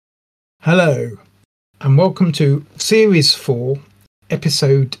Hello, and welcome to Series 4,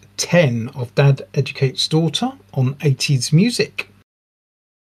 Episode 10 of Dad Educates Daughter on 80s Music.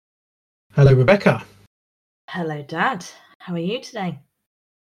 Hello, Rebekah. Hello, Dad. How are you today?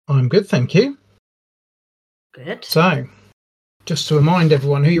 I'm good, thank you. Good. So, just to remind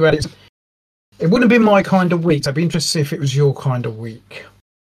everyone who you had, it wouldn't have been my kind of week. I'd be interested if it was your kind of week.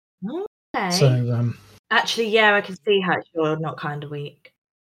 Okay. So, actually, yeah, I can see how it's your not kind of week.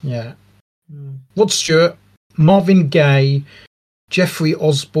 Yeah. Rod Stewart, Marvin Gaye, Jeffrey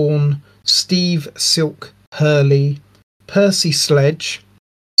Osbourne, Steve Silk Hurley, Percy Sledge,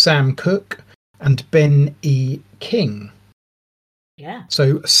 Sam Cooke, and Ben E. King. Yeah.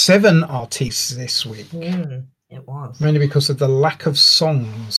 So 7 artists this week. It was. Mainly because of the lack of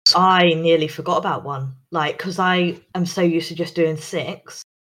songs. I nearly forgot about one. Because I am so used to just doing 6.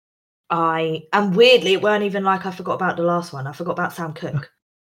 And weirdly, it weren't even like I forgot about the last one. I forgot about Sam Cooke.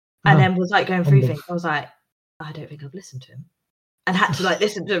 And then was going through things. I was like, I don't think I've listened to him. And had to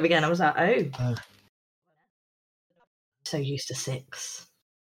listen to him again. I was like, oh. So used to 6.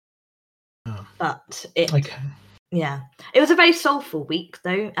 But it... Okay. Yeah. It was a very soulful week,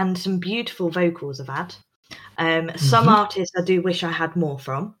 though, and some beautiful vocals I've had. Some artists I do wish I had more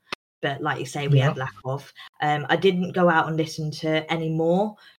from, but like you say, we had lack of. I didn't go out and listen to any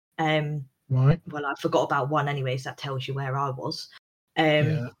more. Right. Well, I forgot about one anyway, so that tells you where I was.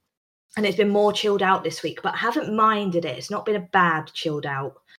 And it's been more chilled out this week, but I haven't minded it. It's not been a bad chilled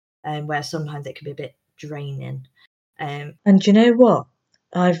out, where sometimes it can be a bit draining. And you know what?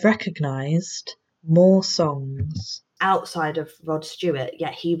 I've recognised more songs. Outside of Rod Stewart,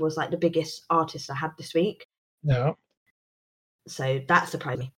 he was the biggest artist I had this week. Yeah. So that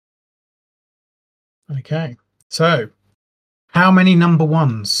surprised me. Okay. So, how many number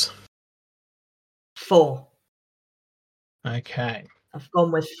ones? 4. Okay. I've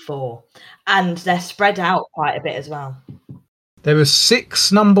gone with 4. And they're spread out quite a bit as well. There were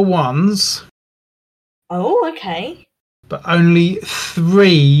 6 number ones. Oh, okay. But only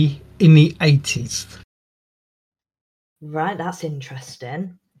 3 in the 80s. Right, that's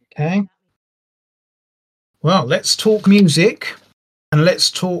interesting. Okay. Well, let's talk music and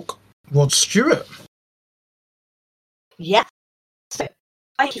let's talk Rod Stewart. Yeah. So,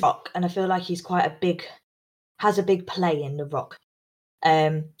 I like rock, and I feel like he's has a big play in the rock.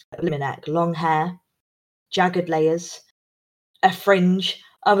 Neck, long hair, jagged layers, a fringe.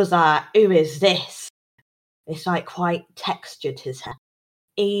 I was like, who is this? It's quite textured, his hair.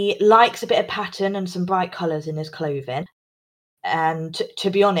 He likes a bit of pattern and some bright colours in his clothing. And to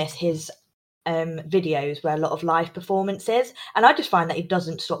be honest, his videos were a lot of live performances. And I just find that he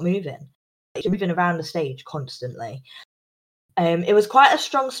doesn't stop moving. He's moving around the stage constantly. It was quite a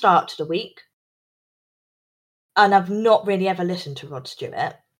strong start to the week. And I've not really ever listened to Rod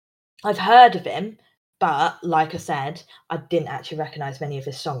Stewart. I've heard of him, but like I said, I didn't actually recognise many of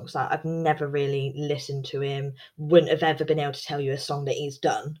his songs. I've never really listened to him, wouldn't have ever been able to tell you a song that he's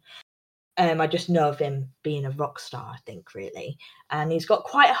done. I just know of him being a rock star, I think, really. And he's got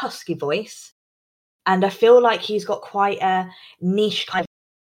quite a husky voice. And I feel like he's got quite a niche kind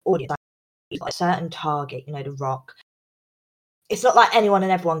of audience. He's got a certain target, the rock. It's not like anyone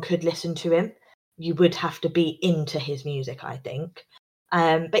and everyone could listen to him. You would have to be into his music, I think.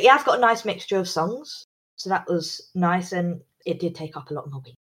 But he has got a nice mixture of songs. So that was nice, and it did take up a lot more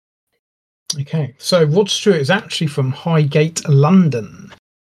week. Okay, so Rod Stewart is actually from Highgate, London.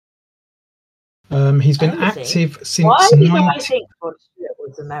 He's been active since... Why did I think Rod Stewart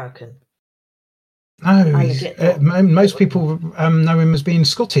was American? No, most people know him as being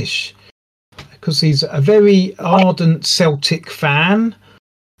Scottish because he's a very ardent Celtic fan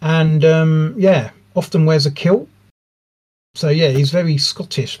and, often wears a kilt. So, he's very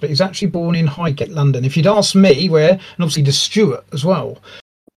Scottish, but he's actually born in Highgate, London. If you'd asked me where, and obviously the Stewart as well,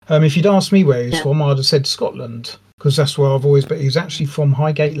 if you'd asked me where he's from, I'd have said Scotland because that's where I've always... But he's actually from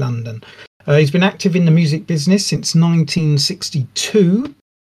Highgate, London. He's been active in the music business since 1962.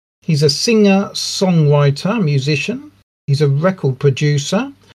 He's a singer, songwriter, musician. He's a record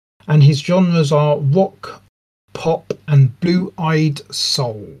producer. And his genres are rock, pop, and blue-eyed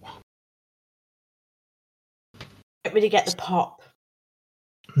soul. I don't really get the pop.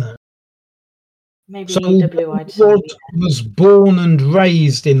 No. Maybe the blue-eyed soul. Rod was born and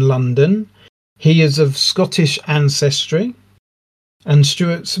raised in London. He is of Scottish ancestry. And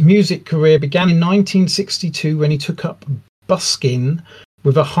Stewart's music career began in 1962 when he took up busking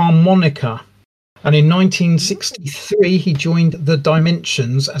with a harmonica. And in 1963, he joined The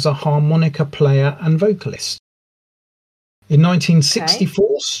Dimensions as a harmonica player and vocalist. In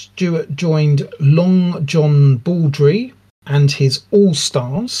 1964, Stewart joined Long John Baldry and his All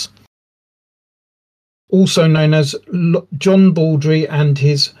Stars. also known as John Baldry and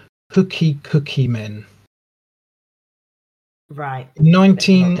his Cookie Men. Right. In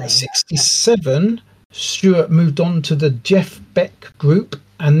 1967, Stewart moved on to the Jeff Beck Group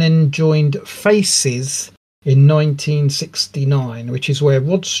and then joined Faces in 1969, which is where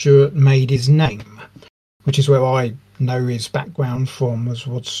Rod Stewart made his name, which is where I know his background from, was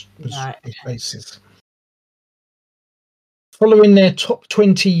Right. Faces. Following their top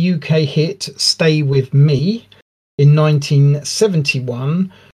 20 UK hit Stay With Me in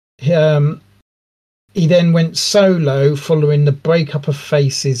 1971, he then went solo following the breakup of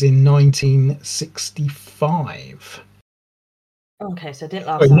Faces in 1965. Okay, so it didn't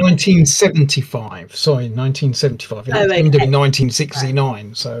last. 1975. Sorry, 1975. It was going to be 1969,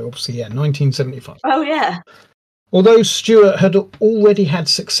 right. So obviously, 1975. Oh, yeah. Although Stewart had already had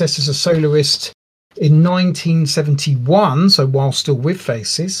success as a soloist in 1971, so while still with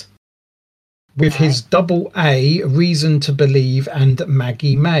Faces, with his double A, Reason to Believe and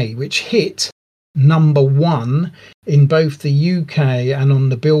Maggie May, which hit number 1 in both the UK and on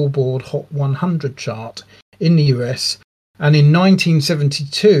the Billboard Hot 100 chart in the US. And in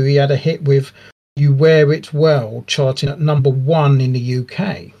 1972, he had a hit with You Wear It Well, charting at number 1 in the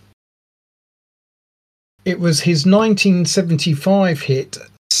UK. It was his 1975 hit,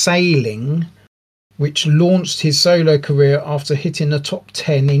 Sailing, which launched his solo career after hitting the top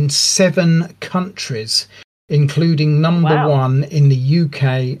 10 in 7 countries, including number 1 in the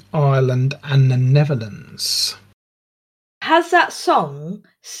UK, Ireland, and the Netherlands. Has that song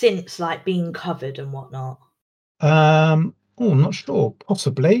since been covered and whatnot? I'm not sure.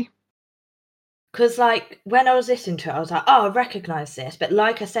 Possibly. Because when I was listening to it, I was like, oh, I recognise this. But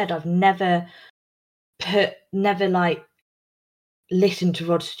like I said, I've never listened to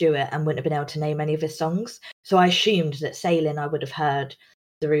Rod Stewart and wouldn't have been able to name any of his songs. So I assumed that Sailing I would have heard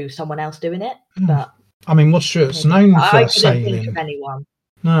through someone else doing it. But I mean, Rod Stewart's known for Sailing. I couldn't think of anyone.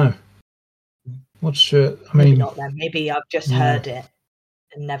 No. Rod Stewart, Maybe not then. Maybe I've just heard it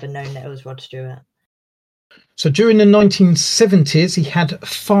and never known that it was Rod Stewart. So during the 1970s, he had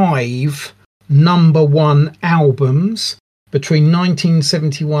 5 number 1 albums between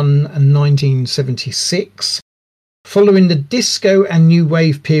 1971 and 1976. Following the disco and new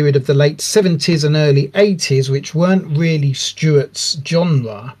wave period of the late 70s and early 80s, which weren't really Stewart's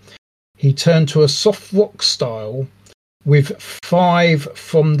genre, he turned to a soft rock style, with 5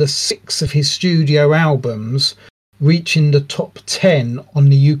 from the 6 of his studio albums reaching the top 10 on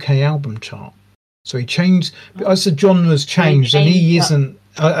the UK album chart. So he changed, as the genre's changed, and he isn't,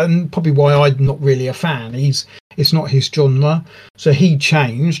 and probably why I'm not really a fan, it's not his genre. So he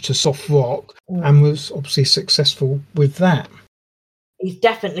changed to soft rock and was obviously successful with that. He's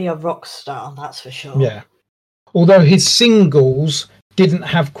definitely a rock star, that's for sure. Yeah. Although his singles didn't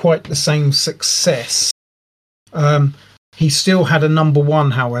have quite the same success. He still had a number 1,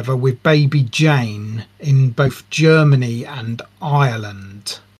 however, with Baby Jane in both Germany and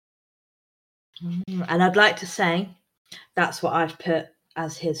Ireland. And I'd like to say that's what I've put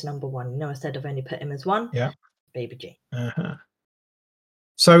as his number 1. You know, I said I've only put him as 1. Yeah. Baby Jane.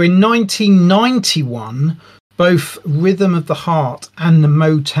 So in 1991, both Rhythm of the Heart and the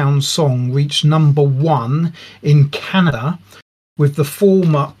Motown song reached number 1 in Canada, with the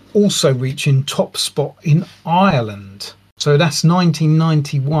former also reaching top spot in Ireland. So that's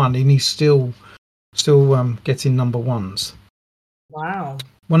 1991, and he's still getting number 1s. Wow.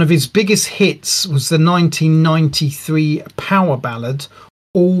 One of his biggest hits was the 1993 power ballad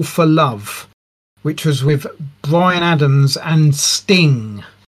All for Love, which was with Bryan Adams and Sting.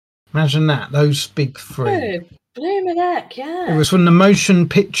 Imagine that, those big 3. Oh, blooming heck, yeah. It was from the motion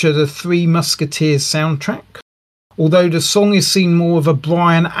picture The Three Musketeers soundtrack. Although the song is seen more of a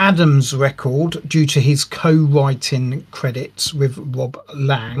Bryan Adams record due to his co-writing credits with Rob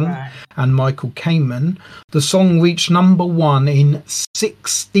Lang and Michael Kamen, the song reached number 1 in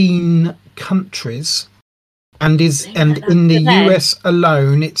 16 countries, and in the US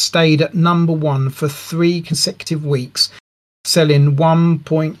alone it stayed at number 1 for 3 consecutive weeks, selling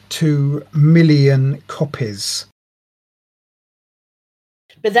 1.2 million copies.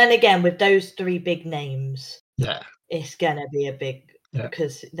 But then again, with those 3 big names, it's gonna be a big,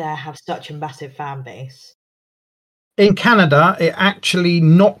 because they have such a massive fan base. In Canada, it actually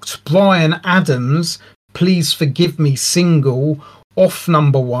knocked Bryan Adams' Please Forgive Me single off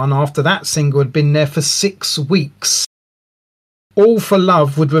number 1 after that single had been there for 6 weeks. All for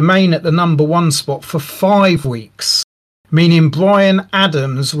Love would remain at the number 1 spot for 5 weeks, meaning Bryan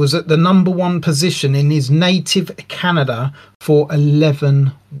Adams was at the number 1 position in his native Canada for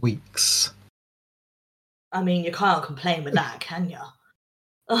 11 weeks. I mean, you can't complain with that, can you?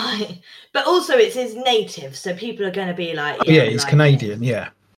 But also it's his native, so people are going to be like, yeah, he's Canadian, yeah.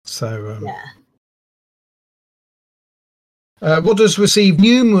 So Rod has received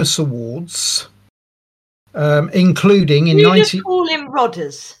numerous awards, including in just call him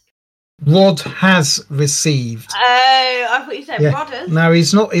Rodders. Rod has received. Oh, I thought you said Rodders. No,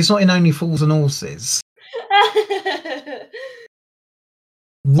 he's not. He's not in Only Fools and Horses.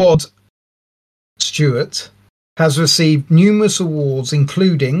 Rod Stewart has received numerous awards,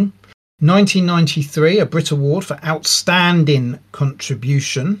 including 1993, a Brit Award for Outstanding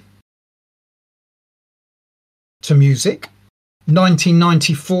Contribution to Music.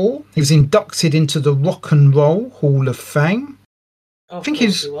 1994, he was inducted into the Rock and Roll Hall of Fame. I think we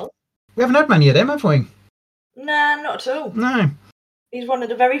haven't had many of them, have we? Nah, not at all. No. He's one of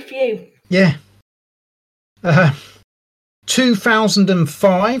the very few. Yeah.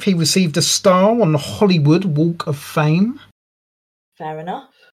 2005, he received a star on the Hollywood Walk of Fame. Fair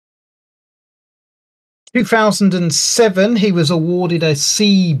enough. 2007, he was awarded a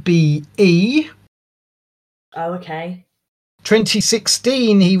CBE. Oh, okay.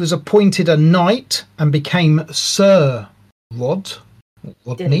 2016, he was appointed a knight and became Sir Rod.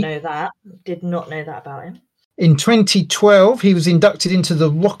 Didn't know that. Did not know that about him. In 2012, he was inducted into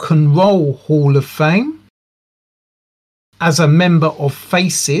the Rock and Roll Hall of Fame as a member of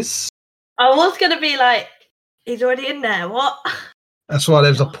Faces. I was going to be like, he's already in there. What? That's why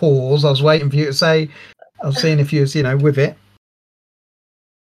there was a pause. I was waiting for you to say. I was seeing if you was, with it.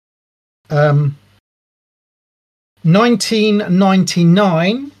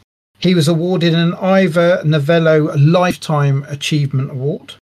 1999, he was awarded an Ivor Novello Lifetime Achievement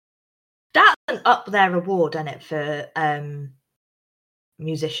Award. That's an up there award, isn't it, for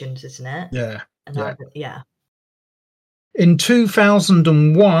musicians, isn't it? Yeah. Yeah. In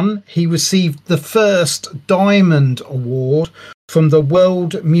 2001, he received the first Diamond Award from the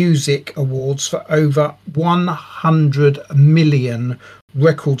World Music Awards for over 100 million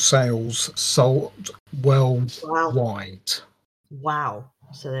record sales sold worldwide. Wow.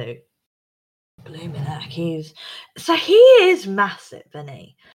 So, blooming heck, he is massive, isn't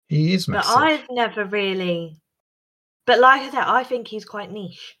he? He is massive. But I've never really... But like I said, I think he's quite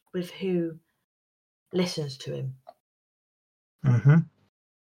niche with who listens to him. Mm-hmm.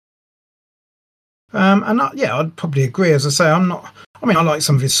 I'd probably agree. As I say, I like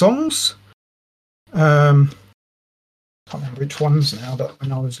some of his songs. Can't remember which ones now, but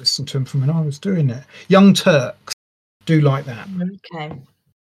when I was listening to him from when I was doing it. Young Turks, do like that. Okay.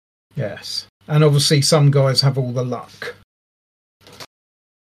 Yes. And obviously some guys have all the luck.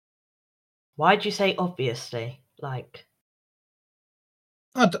 Why'd you say obviously? Like...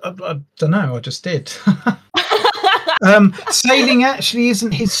 I don't know, I just did. Sailing actually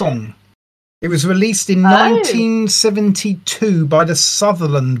isn't his song. It was released in 1972 by the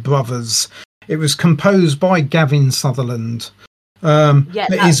Sutherland Brothers. It was composed by Gavin Sutherland.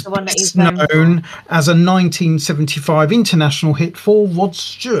 It is best known as a 1975 international hit for Rod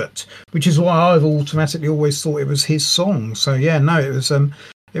Stewart, which is why I've automatically always thought it was his song. So yeah, no, it was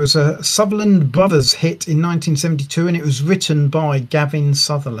a Sutherland Brothers hit in 1972, and it was written by Gavin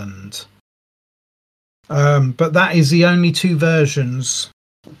Sutherland. But that is the only two versions.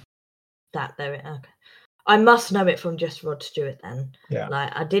 Okay. I must know it from just Rod Stewart then. Yeah.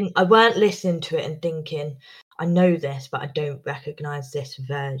 Like I weren't listening to it and thinking, I know this, but I don't recognise this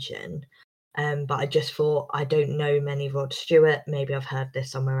version. But I just thought, I don't know many Rod Stewart. Maybe I've heard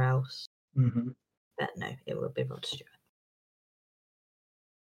this somewhere else. Mm-hmm. But no, it will be Rod Stewart.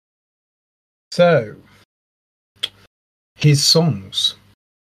 So, his songs.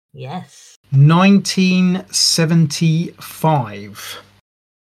 Yes. 1975.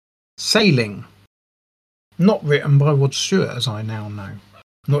 Sailing. Not written by Rod Stewart, as I now know.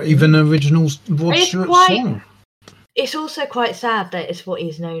 Not even an original Rod Stewart song. It's also quite sad that it's what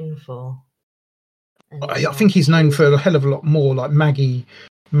he's known for. I think he's known for a hell of a lot more, like Maggie,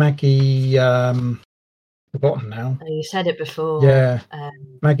 forgotten now. Oh, you said it before. Yeah.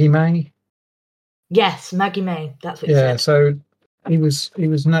 Maggie May. Yes, Maggie May. That's what you said. Yeah, so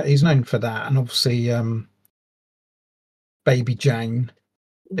he's known for that, and obviously Baby Jane.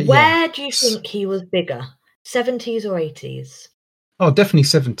 But where do you think he was bigger? 70s or 80s? Oh, definitely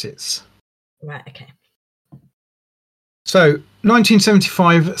 70s. Right, okay. So,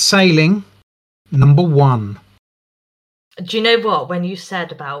 1975, Sailing, number 1. Do you know what? When you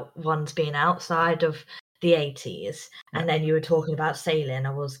said about ones being outside of the 80s, and then you were talking about Sailing,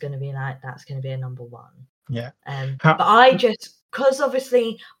 I was going to be like, that's going to be a number 1. Yeah. But I just, because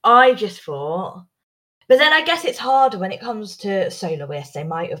obviously I just thought, But then I guess it's harder when it comes to soloists. They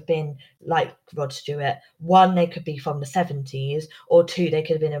might have been like Rod Stewart. One, they could be from the 70s, or two, they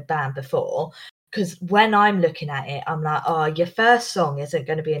could have been a band before. Because when I'm looking at it, I'm like, oh, your first song isn't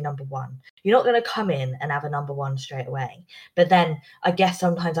going to be a number one. You're not going to come in and have a number one straight away. But then I guess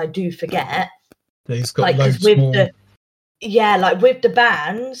sometimes I do forget. He's got like, loads with more. like with the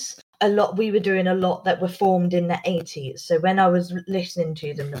bands, we were doing a lot that were formed in the 80s. So when I was listening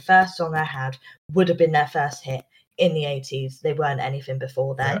to them, the first song I had would have been their first hit in the 80s. They weren't anything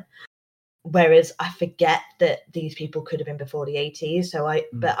before then. Yeah. Whereas I forget that these people could have been before the 80s.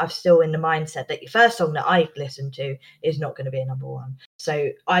 But I'm still in the mindset that your first song that I listened to is not going to be a number one. So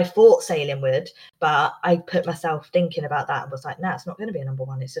I thought Sailing would, but I put myself thinking about that and was like, no, it's not going to be a number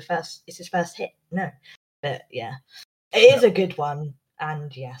one. It's his first hit. No. But yeah, it is a good one.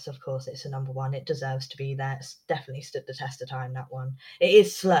 And yes, of course, it's a number one. It deserves to be there. It's definitely stood the test of time, that one. It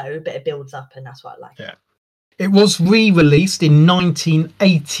is slow, but it builds up, and that's what I like. Yeah. It was re-released in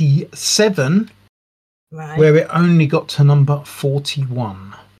 1987, right, where it only got to number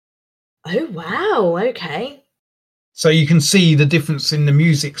 41. Oh, wow. Okay. So you can see the difference in the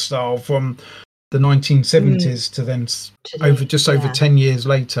music style from the 1970s to then over 10 years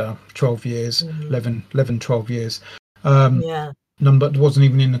later, 12 years, 11, 12 years. Number wasn't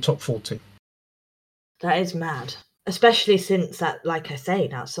even in the top 40. That is mad, especially since that, like I say,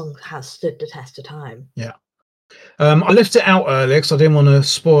 that song has stood the test of time. Yeah. I left it out earlier because I didn't want to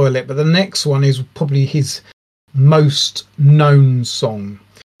spoil it, but the next one is probably his most known song,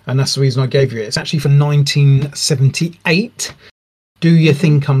 and that's the reason I gave you it. It's actually from 1978. Do You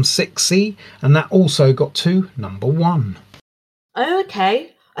Think I'm Sexy? And that also got to number one. Oh,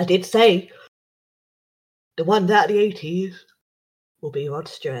 okay. I did say the ones out of the 80s will be Rod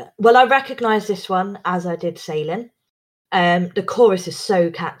Stewart. Well, I recognise this one as I did Sailing. The chorus is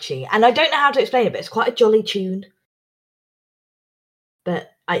so catchy, and I don't know how to explain it, but it's quite a jolly tune.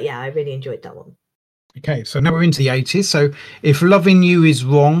 But I really enjoyed that one. Okay, so now we're into the 80s. So If Loving You Is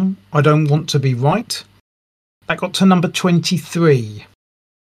Wrong, I Don't Want to Be Right. That got to number 23.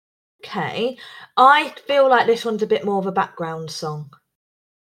 Okay, I feel like this one's a bit more of a background song,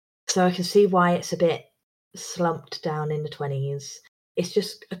 so I can see why it's a bit slumped down in the 20s. It's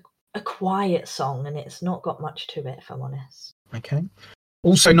just a quiet song, and it's not got much to it, if I'm honest. Okay.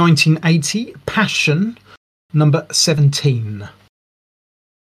 Also 1980, Passion, number 17.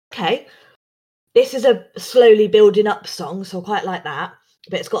 Okay. This is a slowly building up song, so I quite like that.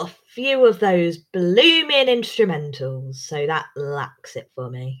 But it's got a few of those blooming instrumentals, so that lacks it for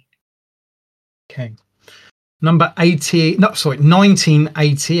me. Okay.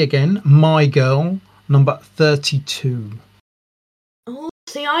 1980 again, My Girl, number 32. Oh,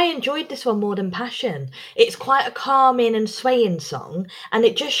 see, I enjoyed this one more than Passion. It's quite a calming and swaying song, and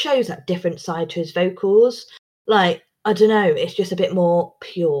it just shows that different side to his vocals. Like, I don't know, it's just a bit more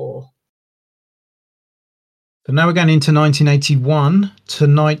pure. So now we're going into 1981,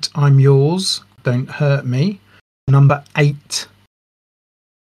 Tonight I'm Yours, Don't Hurt Me, number 8.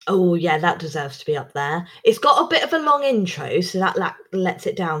 Oh, yeah, that deserves to be up there. It's got a bit of a long intro, so that lets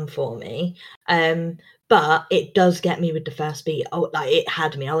it down for me. But it does get me with the first beat. Oh, like it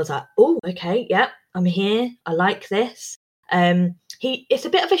had me. I was like, oh, okay, yeah, I'm here. I like this. It's a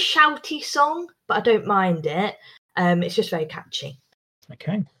bit of a shouty song, but I don't mind it. It's just very catchy.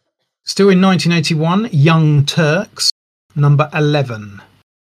 Okay. Still in 1981, Young Turks, number 11.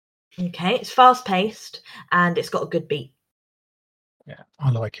 Okay, it's fast-paced and it's got a good beat. Yeah, I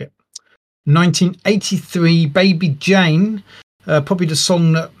like it. 1983, Baby Jane, probably the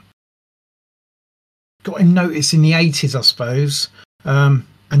song that got him noticed in the 80s, I suppose. And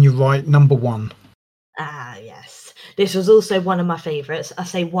you're right, number 1. Ah, yes. This was also one of my favourites. I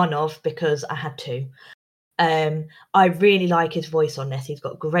say one of because I had two. I really like his voice on this. He's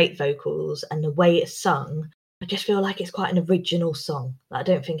got great vocals, and the way it's sung, I just feel like it's quite an original song. I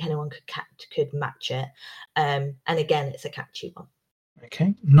don't think anyone could match it. And again, it's a catchy one. Okay.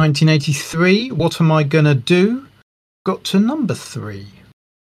 1983, What Am I Gonna Do? Got to number 3.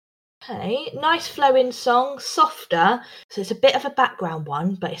 Okay, nice flowing song, softer, so it's a bit of a background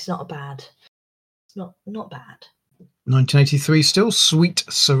one, but it's not bad. It's not bad. 1983 still, Sweet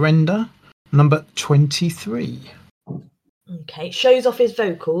Surrender, number 23. Okay, shows off his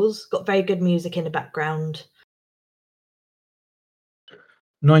vocals, got very good music in the background.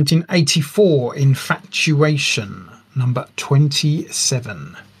 1984, Infatuation, number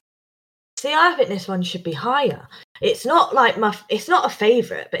 27. See, I think this one should be higher. It's not it's not a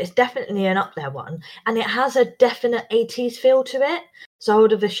favourite, but it's definitely an up there one, and it has a definite 80s feel to it. so I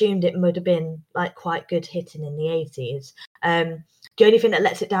would have assumed it would have been like quite good hitting in the 80s. The only thing that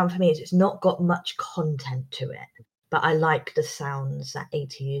lets it down for me is it's not got much content to it, but I like the sounds, that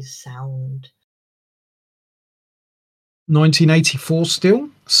 80s sound. 1984 still.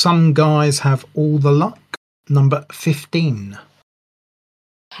 Some Guys Have All the Luck, number 15.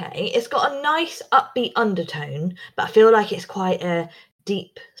 Okay, it's got a nice upbeat undertone, but I feel like it's quite a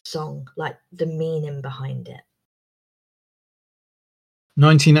deep song, like the meaning behind it.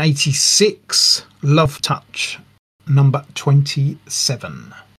 1986, Love Touch, number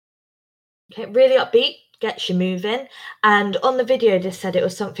 27. Okay, really upbeat, gets you moving. And on the video, they said it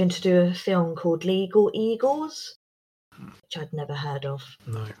was something to do with a film called Legal Eagles, which I'd never heard of.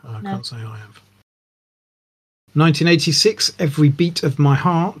 No, I can't say I have. 1986, Every Beat of My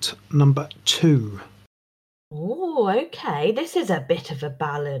Heart, number 2. Oh, okay. This is a bit of a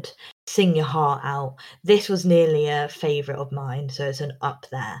ballad. Sing your heart out. This was nearly a favourite of mine, so it's an up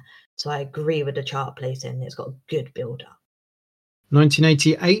there. So I agree with the chart placing. It's got a good build-up.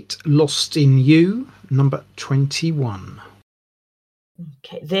 1988, Lost in You, number 21.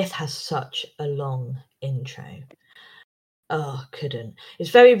 Okay, this has such a long intro. Oh, couldn't. It's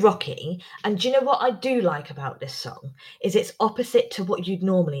very rocky. And do you know what I do like about this song? Is it's opposite to what you'd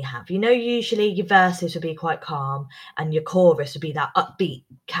normally have. You know, usually your verses would be quite calm and your chorus would be that upbeat,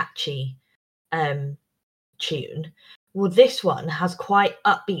 catchy tune. Well, this one has quite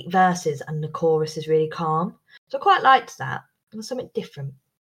upbeat verses and the chorus is really calm. So I quite liked that. It was something different.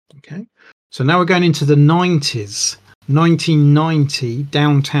 Okay. So now we're going into the 90s. 1990,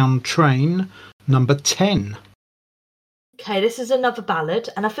 Downtown Train, number 10. Okay, this is another ballad,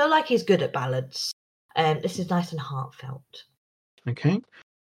 and I feel like he's good at ballads. This is nice and heartfelt. Okay.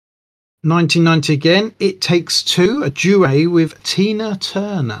 1990 again, It Takes Two, a duet with Tina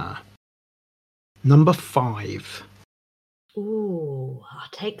Turner, number 5. Ooh, I'll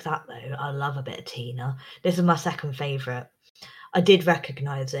take that though. I love a bit of Tina. This is my second favourite. I did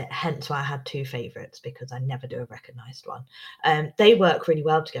recognise it, hence why I had 2 favourites, because I never do a recognised one. They work really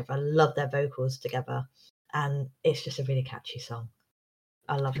well together. I love their vocals together. And it's just a really catchy song.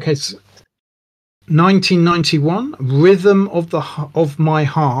 I love it. Okay, so 1991, Rhythm of My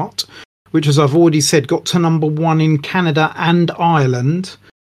Heart, which, as I've already said, got to number 1 in Canada and Ireland.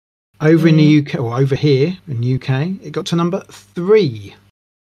 Over in the UK, or over here in the UK, it got to number 3.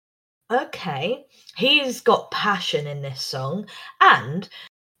 Okay, he's got passion in this song. And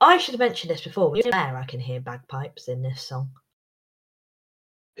I should have mentioned this before. When I can hear bagpipes in this song.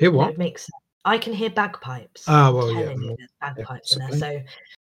 Hear what? It makes sense. I can hear bagpipes. Oh, well, I'm yeah. telling you, there's bagpipes in there. Possibly. So,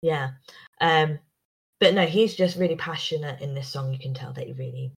 yeah. But no, he's just really passionate in this song. You can tell that he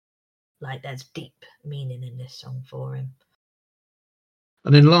really, like, there's deep meaning in this song for him.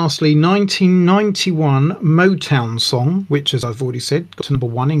 And then lastly, 1991, Motown Song, which, as I've already said, got to number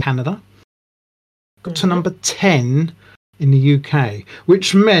 1 in Canada. Got to number 10 in the UK,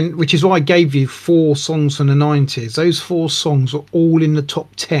 which is why I gave you 4 songs from the 90s. Those 4 songs are all in the top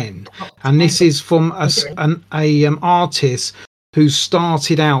 10. And this is from an artist who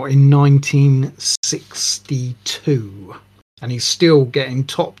started out in 1962. And he's still getting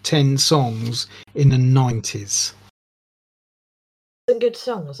top 10 songs in the 90s. Some good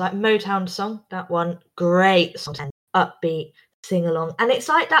songs, like Motown Song, that one, great song, upbeat, sing along. And it's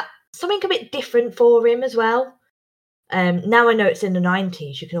like that, something a bit different for him as well. Now I know it's in the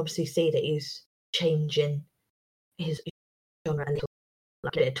 90s, you can obviously see that he's changing his genre a little,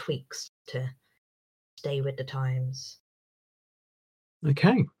 like a bit of tweaks to stay with the times.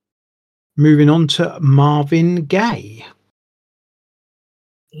 Okay. Moving on to Marvin Gaye.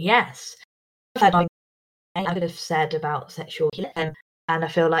 Yes. I could have said about sexual healing, and I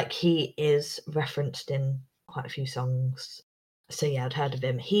feel like he is referenced in quite a few songs. So yeah, I'd heard of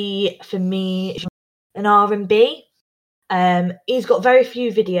him. He, for me, is an R&B. He's got very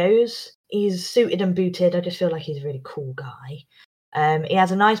few videos. He's suited and booted. I just feel like he's a really cool guy. He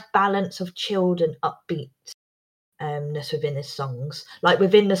has a nice balance of chilled and upbeatness within his songs. Like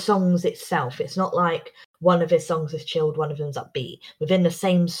within the songs itself, it's not like one of his songs is chilled, one of them's upbeat. Within the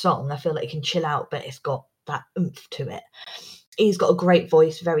same song, I feel like you can chill out, but it's got that oomph to it. He's got a great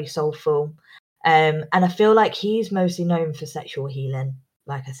voice, very soulful. And I feel like he's mostly known for sexual healing.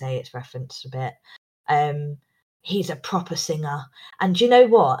 Like I say, it's referenced a bit. He's a proper singer, and do you know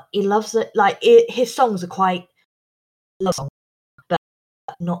what? He loves it. Like his songs are quite love songs, but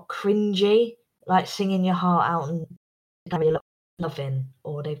not cringy. Like singing your heart out and really loving,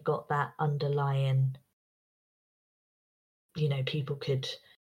 or they've got that underlying, you know, people could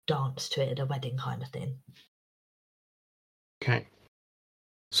dance to it at a wedding kind of thing. Okay.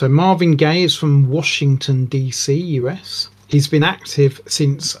 So Marvin Gaye is from Washington, D.C., US. He's been active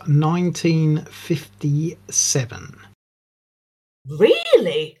since 1957.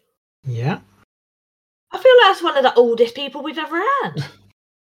 Really? Yeah. I feel like that's one of the oldest people we've ever had.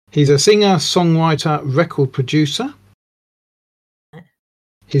 He's a singer, songwriter, record producer.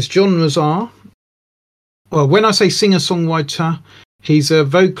 His genres are, well, when I say singer, songwriter, he's a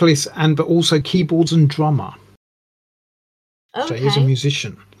vocalist but also keyboards and drummer. Okay. So he's a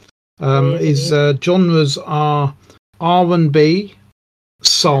musician. His genres are R&B,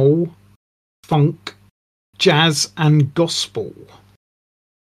 soul, funk, jazz, and gospel.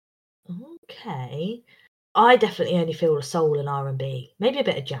 Okay. I definitely only feel the soul and R&B. Maybe a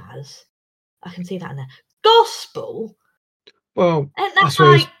bit of jazz. I can see that in there. Gospel? Well, And that's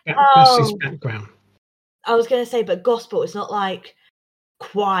that's his background. I was going to say, but gospel is not like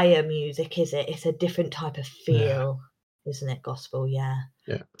choir music, is it? It's a different type of feel, isn't it? Gospel, yeah.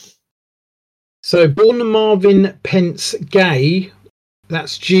 Yeah. So, born Marvin Pence Gaye,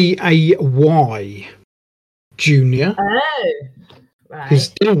 that's Gay Jr. Oh, right. His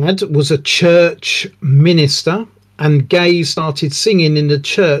dad was a church minister, and Gaye started singing in the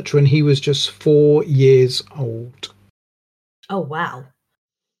church when he was just 4 years old. Oh, wow.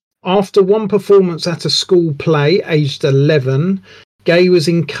 After one performance at a school play, aged 11, Gaye was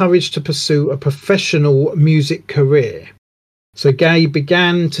encouraged to pursue a professional music career. So Gaye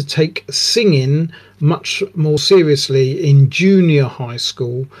began to take singing much more seriously in junior high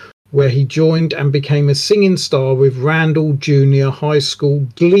school, where he joined and became a singing star with Randall Junior High School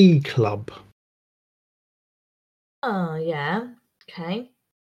Glee Club. Oh, yeah. Okay.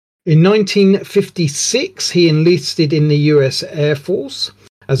 In 1956, he enlisted in the US Air Force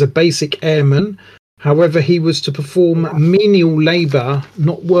as a basic airman. However, he was to perform menial labour,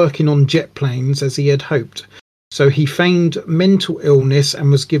 not working on jet planes as he had hoped. So he feigned mental illness and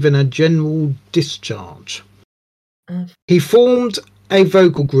was given a general discharge. He formed a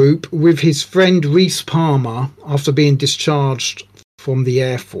vocal group with his friend Reese Palmer after being discharged from the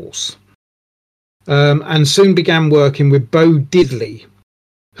Air Force, and soon began working with Bo Diddley,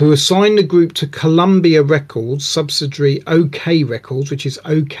 who assigned the group to Columbia Records, subsidiary OK Records, which is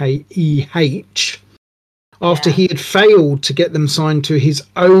OKEH, after he had failed to get them signed to his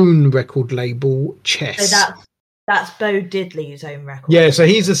own record label, Chess. So that's Bo Diddley's own record. Yeah, so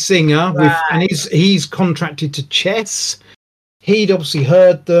he's a singer, and he's contracted to Chess. He'd obviously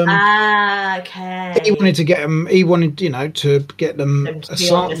heard them. Okay. He wanted to get them. He wanted, to get them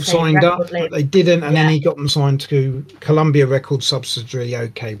signed up, but they didn't. And then he got them signed to Columbia Records subsidiary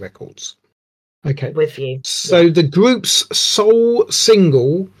OK Records. Okay, with you. So the group's sole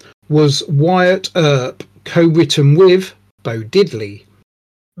single was Wyatt Earp, co-written with Bo Diddley.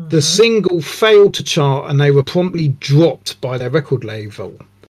 The single failed to chart, and they were promptly dropped by their record label.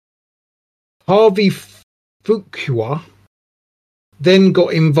 Harvey Fuqua then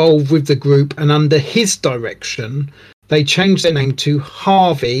got involved with the group, and under his direction, they changed their name to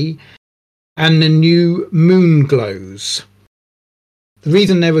Harvey and the New Moonglows. The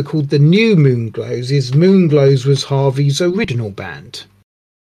reason they were called the New Moonglows is Moonglows was Harvey's original band.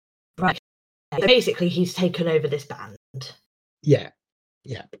 Right. So basically, he's taken over this band. Yeah.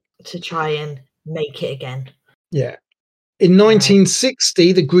 To try and make it again. Yeah. In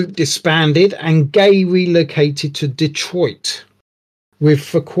 1960, the group disbanded, and Gaye relocated to Detroit with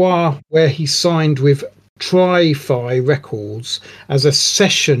Fuqua, where he signed with Tri-Fi Records as a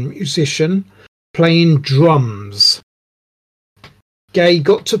session musician playing drums. Gaye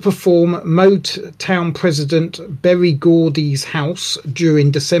got to perform at Motown president Berry Gordy's house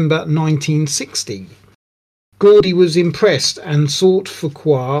during December 1960. Gordy was impressed and sought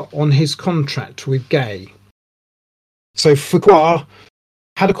Fuqua on his contract with Gaye. So Fuqua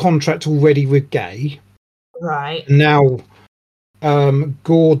had a contract already with Gaye. Right. Now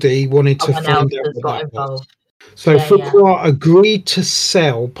Gordy wanted to find out what that was. So Fuqua agreed to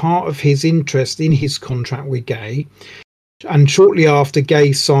sell part of his interest in his contract with Gaye, and shortly after,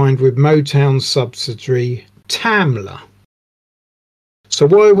 Gaye signed with Motown subsidiary Tamla. So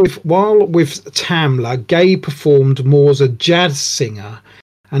while with Tamla, Gaye performed more as a jazz singer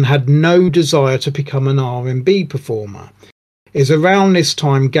and had no desire to become an R&B performer. It's around this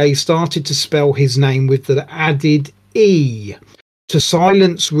time Gaye started to spell his name with the added E to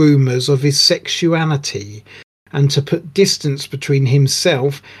silence rumours of his sexuality and to put distance between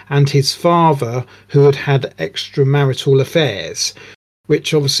himself and his father, who had had extramarital affairs,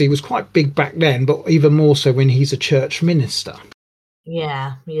 which obviously was quite big back then, but even more so when he's a church minister.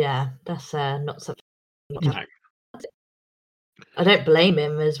 Yeah, that's not something. No. I don't blame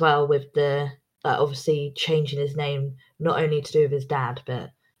him as well with the obviously changing his name, not only to do with his dad, but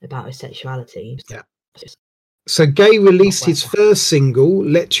about his sexuality. Yeah. So Gaye released Oh, his wow. first single,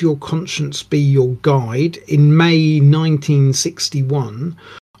 Let Your Conscience Be Your Guide, in May 1961,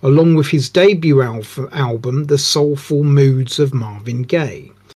 along with his debut album, The Soulful Moods of Marvin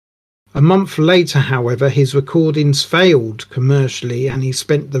Gaye. A month later, however, his recordings failed commercially, and he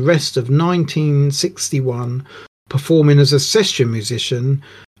spent the rest of 1961 performing as a session musician,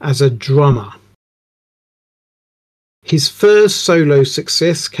 as a drummer. His first solo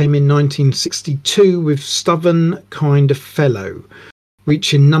success came in 1962 with Stubborn Kind of Fellow,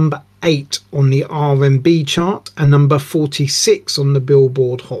 reaching number 8 on the R&B chart and number 46 on the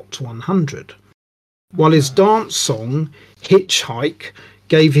Billboard Hot 100. While his dance song, Hitchhike,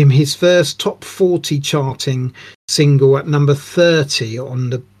 gave him his first top 40 charting single at number 30 on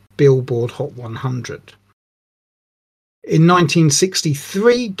the Billboard Hot 100. In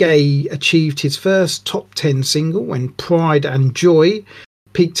 1963, Gaye achieved his first top 10 single when Pride and Joy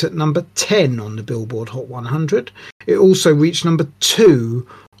peaked at number 10 on the Billboard Hot 100. It also reached number 2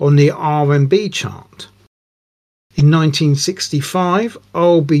 on the R&B chart. In 1965,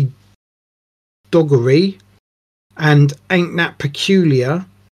 I'll Be Doggery and Ain't That Peculiar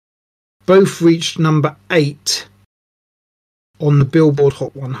both reached number 8 on the Billboard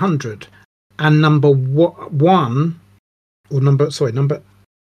Hot 100 and number 1 on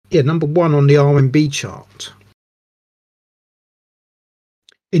the R&B chart.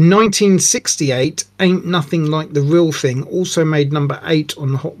 In 1968, Ain't Nothing Like the Real Thing also made number 8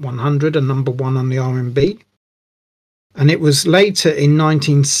 on the Hot 100 and number 1 on the R&B. And it was later in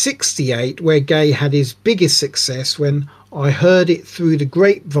 1968 where Gaye had his biggest success when I Heard It Through the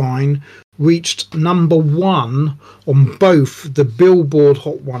Grapevine reached number 1 on both the Billboard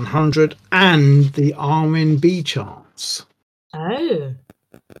Hot 100 and the R&B charts. Oh.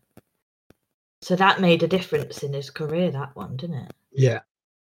 So that made a difference in his career, that one, didn't it? Yeah.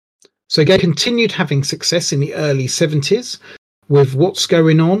 So Gaye continued having success in the early 70s with What's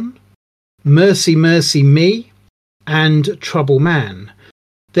Going On, Mercy Mercy Me, and Trouble Man.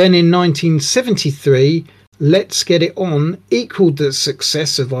 Then in 1973, Let's Get It On equaled the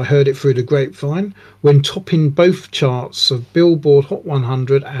success of I Heard It Through the Grapevine when topping both charts of Billboard Hot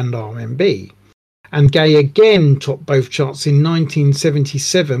 100 and R&B. And Gaye again topped both charts in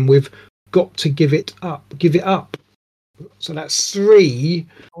 1977 with Got to Give It Up. So that's 3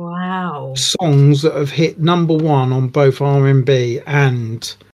 songs that have hit number 1 on both R&B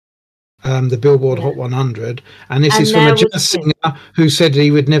and the Billboard Hot 100. And this is from a jazz singer who said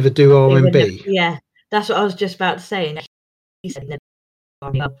he would never do R&B. Yeah, that's what I was just about to say. He said never.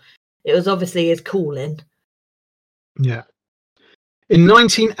 It was obviously his calling. Yeah. In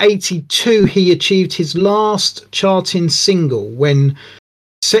 1982, he achieved his last charting single when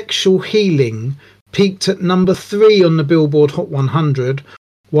Sexual Healing peaked at number 3 on the Billboard Hot 100,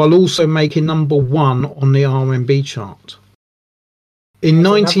 while also making number 1 on the R&B chart. In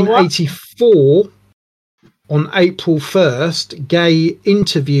 1984, on April 1st, Gaye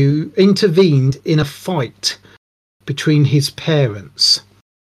intervened in a fight between his parents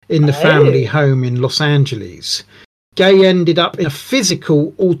in the family home in Los Angeles. Gaye ended up in a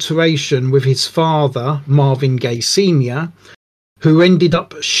physical alteration with his father, Marvin Gaye Sr., who ended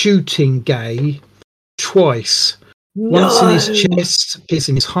up shooting Gaye twice. Once in his chest, once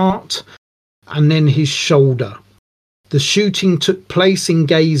in his heart, and then his shoulder. The shooting took place in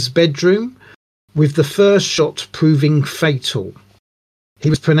Gaye's bedroom, with the first shot proving fatal. He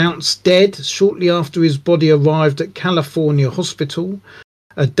was pronounced dead shortly after his body arrived at California Hospital,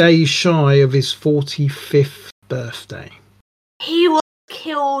 a day shy of his 45th birthday. He was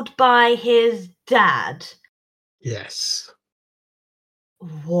killed by his dad? Yes.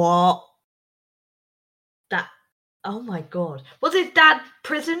 What? Oh my God. Was his dad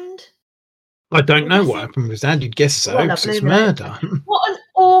prisoned? I don't know what happened with his dad. You'd guess so, because it's murder. What an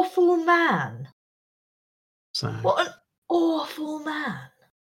awful man. So. What an awful man.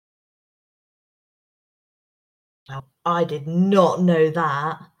 I did not know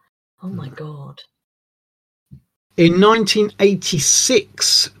that. Oh my God. In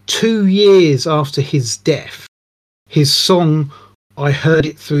 1986, 2 years after his death, his song I Heard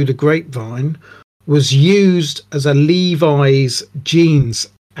It Through the Grapevine was used as a Levi's jeans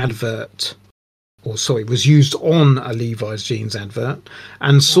advert. Was used on a Levi's jeans advert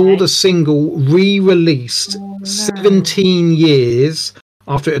and saw the single re-released 17 years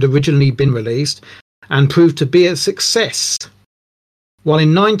after it had originally been released and proved to be a success. While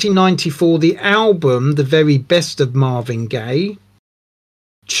in 1994, the album The Very Best of Marvin Gaye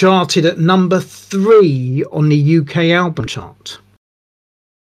charted at number 3 on the UK album chart.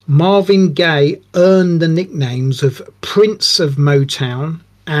 Marvin Gaye earned the nicknames of Prince of Motown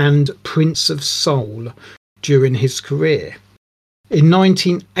and Prince of Soul during his career. In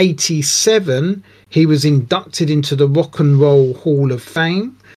 1987, he was inducted into the Rock and Roll Hall of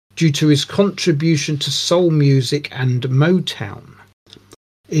Fame due to his contribution to soul music and Motown.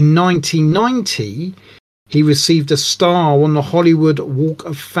 In 1990, he received a star on the Hollywood Walk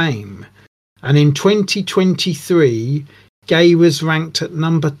of Fame. And in 2023, Gaye was ranked at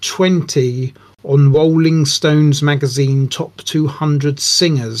number 20 on Rolling Stones magazine Top 200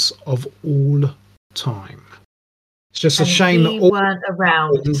 Singers of All Time. It's just a shame that we weren't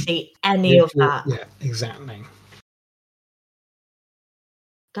around to see any of that. Yeah, exactly.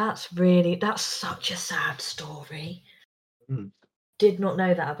 That's such a sad story. Mm. Did not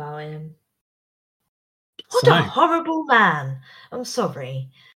know that about him. What a horrible man. I'm sorry.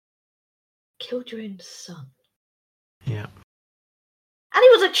 Killed your own son. Yeah. And he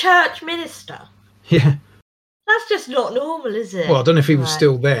was a church minister. Yeah. That's just not normal, is it? Well, I don't know if he was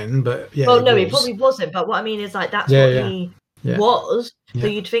still then, but yeah. Well, no, he probably wasn't. But what I mean is, like, that's what he was. Yeah. So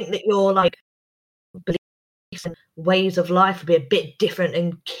you'd think that your, like, beliefs and ways of life would be a bit different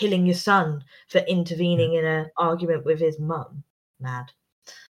than killing your son for intervening in an argument with his mum. Mad.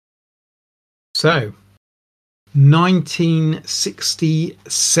 So,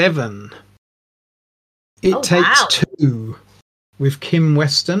 1967. It Takes Two with Kim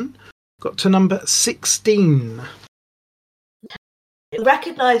Weston got to number 16. I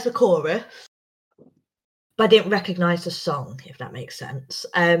recognised the chorus, but I didn't recognise the song, if that makes sense.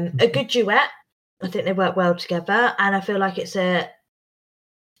 A good duet. I think they work well together, and I feel like it's a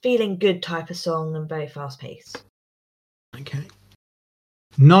feeling good type of song and very fast paced. Okay.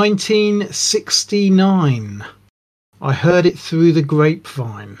 1969. I Heard It Through the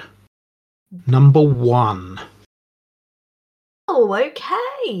Grapevine. Number 1. Oh,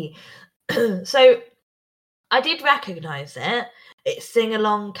 okay. So I did recognise it. It's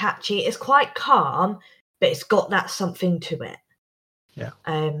sing-along, catchy. It's quite calm, but it's got that something to it. Yeah.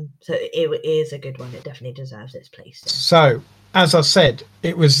 So it is a good one. It definitely deserves its place. So, as I said,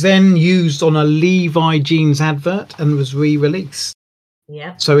 it was then used on a Levi jeans advert and was re-released.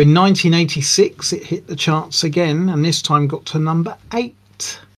 Yeah. So in 1986, it hit the charts again, and this time got to number 8.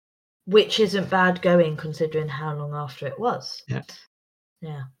 Which isn't bad going, considering how long after it was. Yeah.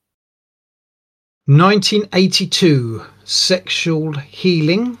 Yeah. 1982, Sexual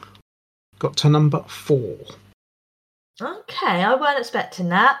Healing got to number 4. Okay, I weren't expecting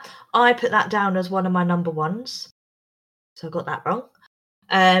that. I put that down as one of my number ones, so I got that wrong.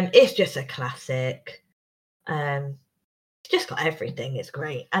 It's just a classic. It's just got everything. It's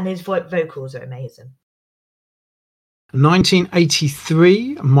great, and his vocals are amazing.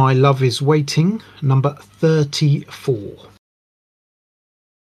 1983, My Love Is Waiting, number 34.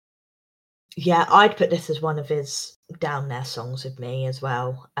 Yeah, I'd put this as one of his down there songs with me as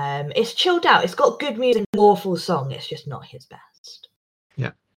well. It's chilled out. It's got good music, an awful song. It's just not his best.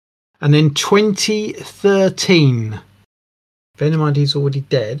 Yeah. And then 2013, bear in mind he's already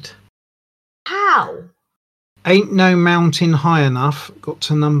dead. How? Ain't No Mountain High Enough got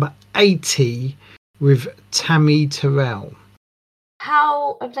to number 80 with Tammy Terrell.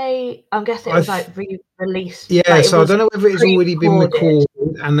 How have they? I'm guessing it was like re-released. Yeah, like so I don't know whether it's already been recorded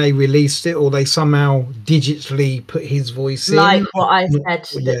and they released it, or they somehow digitally put his voice in. Like what I said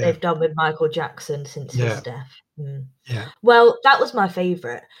that they've done with Michael Jackson since his death. Yeah. Well, that was my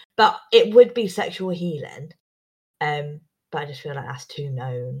favourite, but it would be Sexual Healing. But I just feel like that's too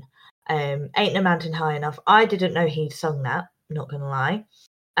known. Ain't No Mountain High Enough. I didn't know he'd sung that. Not gonna lie.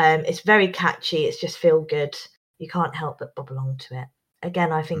 It's very catchy. It's just feel good. You can't help but bob along to it.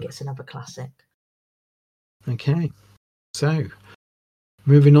 Again, I think it's another classic. Okay. So,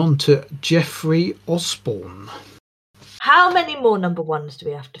 moving on to Jeffrey Osbourne. How many more number ones do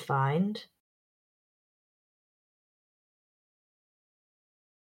we have to find?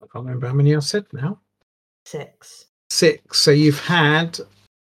 I can't remember how many I said now. 6. 6. So you've had...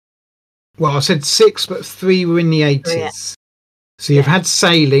 Well, I said 6, but 3 were in the 80s. Yeah. So you've had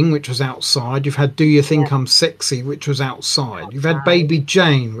Sailing, which was outside. You've had Do You Think I'm Sexy, which was outside. You've had Baby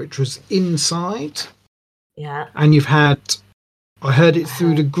Jane, which was inside. Yeah. And you've had I Heard It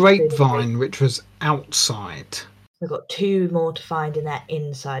Through the Grapevine, which was outside. We've got 2 more to find in there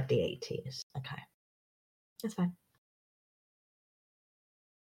inside the 80s. Okay. That's fine.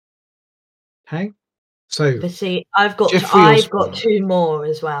 Okay. So, but see, I've got 2 more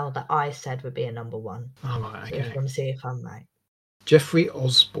as well that I said would be a number 1. Oh, right, okay. So I'm going to see if I'm right. Jeffrey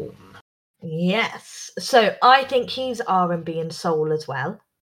Osbourne. Yes. So I think he's R&B and soul as well.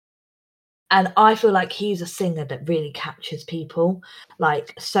 And I feel like he's a singer that really captures people.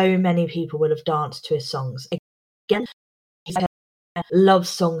 Like, so many people would have danced to his songs. Again, he's like love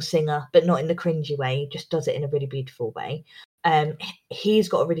song singer, but not in the cringy way. He just does it in a really beautiful way. He's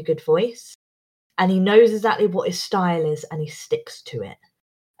got a really good voice, and he knows exactly what his style is, and he sticks to it.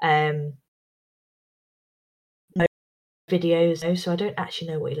 No videos, so I don't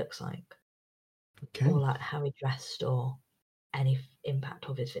actually know what he looks like, or like how he dressed, or any impact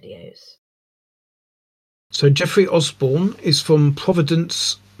of his videos. So Jeffrey Osbourne is from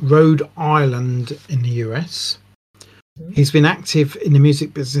Providence, Rhode Island in the US. He's been active in the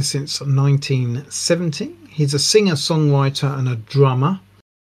music business since 1970. He's a singer, songwriter and a drummer,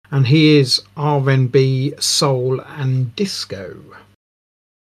 and he is R&B, soul and disco.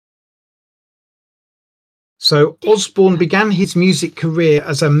 So Osbourne began his music career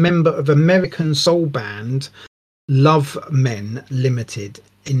as a member of American soul band Love Men Limited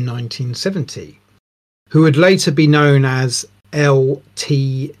in 1970, who would later be known as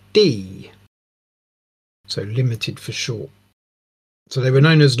LTD. So Limited for short. So they were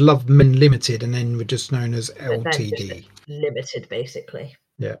known as Love Men Limited and then were just known as LTD. Limited, basically.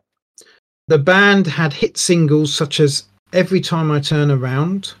 Yeah. The band had hit singles such as Every Time I Turn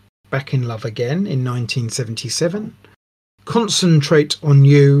Around, Back in Love Again in 1977, Concentrate on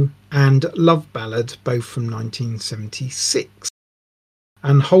You and Love Ballad, both from 1976,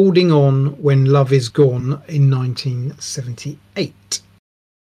 and Holding On When Love Is Gone in 1978.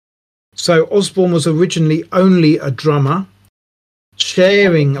 So Osbourne was originally only a drummer,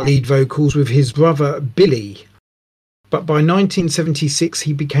 sharing lead vocals with his brother Billy, but by 1976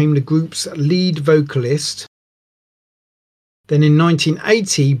 he became the group's lead vocalist. Then in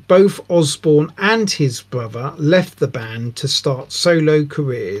 1980 both Osbourne and his brother left the band to start solo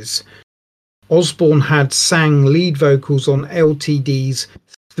careers. Osbourne had sang lead vocals on LTD's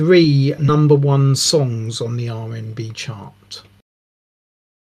 3 #1 songs on the R&B chart.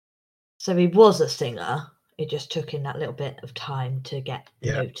 So he was a singer. It just took him that little bit of time to get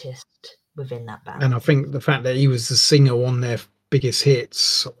noticed within that band. And I think the fact that he was the singer on their biggest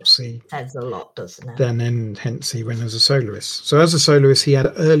hits obviously says a lot, doesn't it? Then hence he went as a soloist. So as a soloist he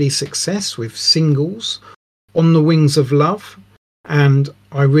had early success with singles On the Wings of Love and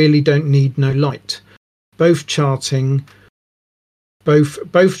I Really Don't Need No Light, both charting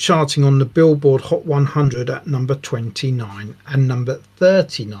on the Billboard Hot 100 at number 29 and number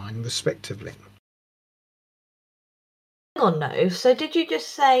 39 respectively. Hang on, no. So did you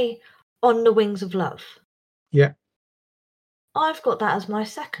just say On the Wings of Love? Yeah. I've got that as my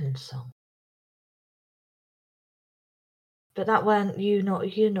second song. But that weren't you're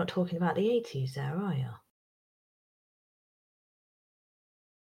not talking about the 80s there, are you?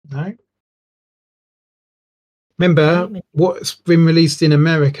 No. Remember, what's been released in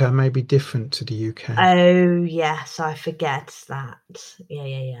America may be different to the UK. Oh, yes, I forget that.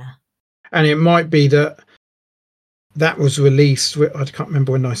 Yeah. And it might be that was released. I can't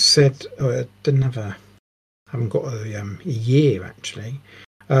remember when I said. I haven't got a year actually.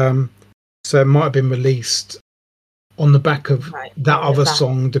 So it might have been released on the back of that other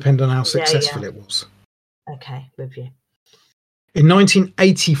song, depending on how successful it was. Okay, with you. In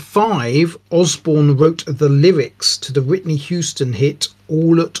 1985, Osbourne wrote the lyrics to the Whitney Houston hit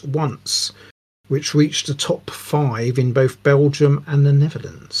All at Once, which reached the top 5 in both Belgium and the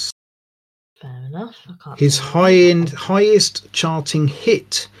Netherlands. Fair enough. His highest charting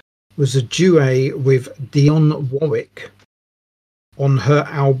hit was a duet with Dionne Warwick on her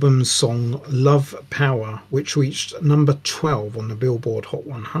album song Love Power, which reached number 12 on the Billboard Hot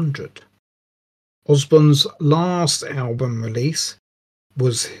 100. Osbourne's last album release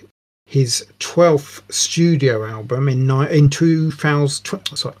was his 12th studio album in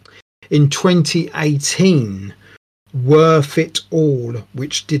 2018, Worth It All,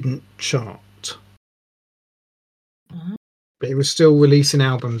 which didn't chart. But he was still releasing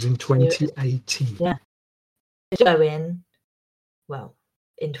albums in 2018. Yeah. Going, well,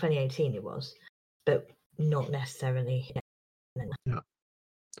 in 2018 it was, but not necessarily. Yeah.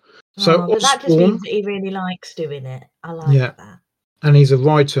 So but that just means that he really likes doing it. I like that. And he's a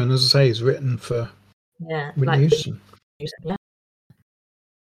writer, and as I say, he's written for Whitney Houston. Yeah.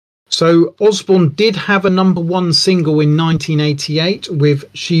 So Osbourne did have a #1 single in 1988 with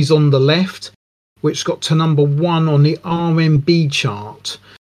She's on the Left, which got to #1 on the R&B chart,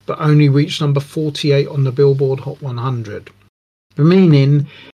 but only reached number 48 on the Billboard Hot 100. Meaning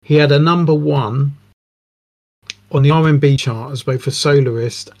he had a #1 on the R&B chart as both a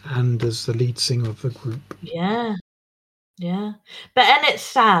soloist and as the lead singer of the group. Yeah. But and it's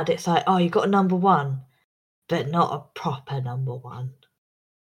sad. It's like, oh, you got a #1, but not a proper #1.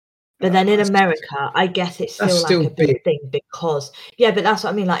 But then in America, I guess it's still like a big thing because, but that's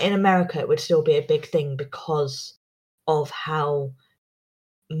what I mean. Like in America, it would still be a big thing because of how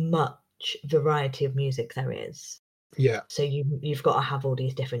much variety of music there is. Yeah. So you've got to have all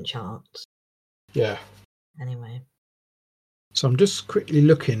these different charts. Yeah. Anyway. So I'm just quickly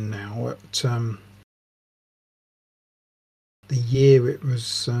looking now at the year it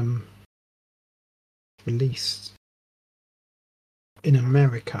was released in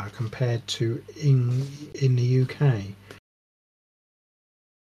America compared to in the UK.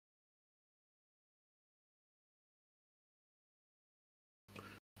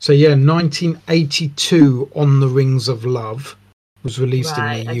 So yeah, 1982, On the Rings of Love was released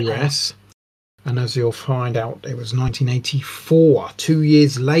in the US. And as you'll find out, it was 1984, 2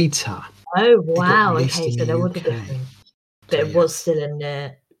 years later. Oh, wow. Okay, so there was a difference. But So, it was still in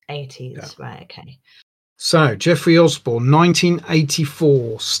the 80s. Yeah. Right, okay. So, Jeffrey Osbourne,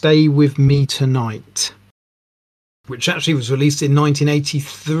 1984, Stay With Me Tonight, which actually was released in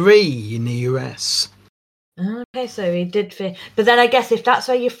 1983 in the US. Okay, so he did fit. But then I guess if that's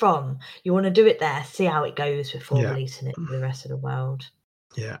where you're from, you want to do it there, see how it goes before releasing it to the rest of the world.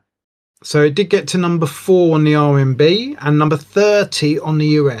 Yeah. So it did get to number 4 on the R&B and number 30 on the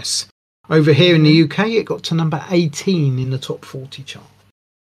US. Over here in the UK, it got to number 18 in the top 40 chart.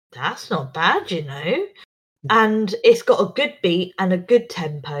 That's not bad, you know. And it's got a good beat and a good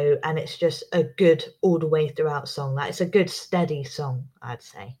tempo, and it's just a good all the way throughout song. Like, it's a good steady song, I'd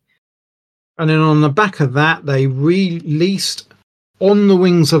say. And then on the back of that, they released On the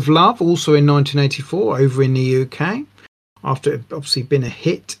Wings of Love, also in 1984, over in the UK, after it had obviously been a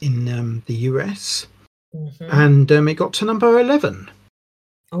hit in the US. And it got to number 11.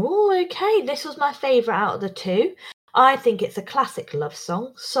 Oh, okay. This was my favourite out of the two. I think it's a classic love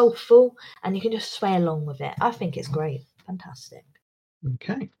song, soulful, and you can just sway along with it. I think it's great. Fantastic.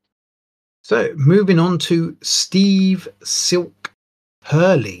 Okay. So, moving on to Steve Silk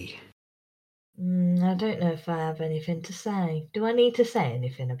Hurley. I don't know if I have anything to say. Do I need to say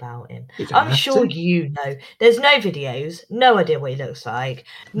anything about him? I'm sure you know. There's no videos, no idea what he looks like,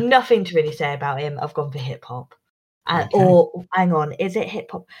 nothing to really say about him. I've gone for hip hop. Or, hang on, is it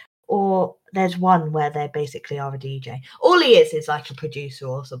hip hop? Or there's one where they basically are a DJ. All he is like a producer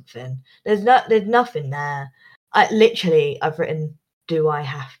or something. There's nothing there. I've written, do I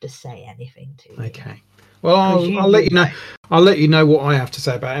have to say anything to you? Okay. Well, I'll let you know. I'll let you know what I have to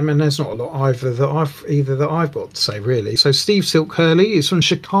say about him, and there's not a lot either that I've got to say really. So Steve Silk Hurley is from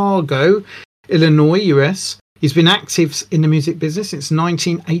Chicago, Illinois, US. He's been active in the music business since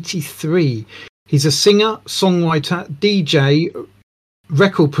 1983. He's a singer, songwriter, DJ,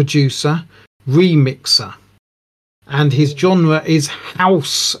 record producer, remixer, and his genre is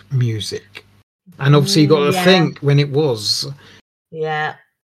house music. And obviously, you got to think when it was. Yeah.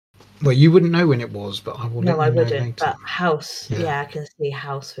 Well, you wouldn't know when it was, but I will. No, I wouldn't. Later. But house, I can see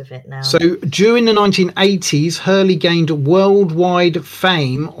house with it now. So during the 1980s, Hurley gained worldwide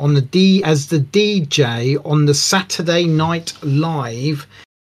fame as the DJ on the Saturday Night Live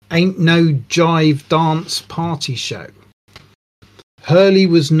Ain't No Jive Dance Party show. Hurley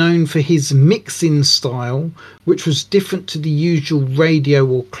was known for his mixing style, which was different to the usual radio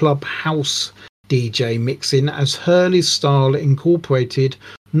or club house DJ mixing, as Hurley's style incorporated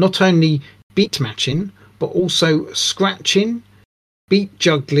not only beat matching, but also scratching, beat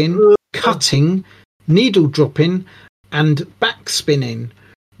juggling, cutting, needle dropping, and backspinning,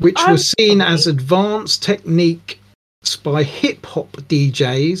 which was seen as advanced techniques by hip-hop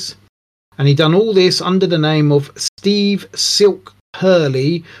DJs. And he done all this under the name of Steve Silk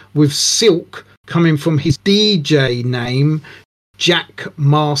Hurley, with Silk coming from his DJ name, Jack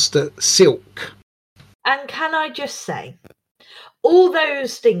Master Silk. And can I just say, all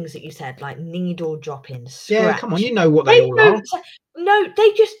those things that you said, like needle dropping, scratch, come on, you know what they all are. No,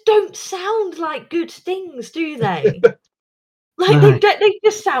 they just don't sound like good things, do they? They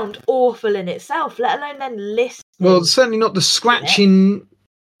just sound awful in itself, let alone then listening. Well, certainly not the scratching,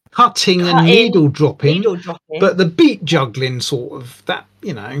 cutting and needle dropping, but the beat juggling sort of, that,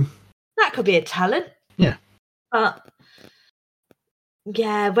 you know. That could be a talent. Yeah. But,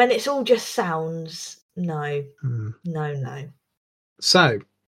 yeah, when it's all just sounds, no. No. So,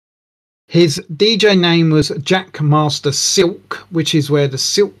 his DJ name was Jack Master Silk, which is where the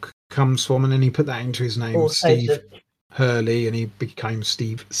silk comes from, and then he put that into his name, Steve Hurley, and he became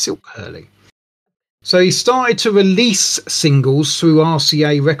Steve Silk Hurley. So he started to release singles through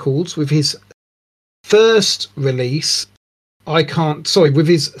RCA Records with his first release, with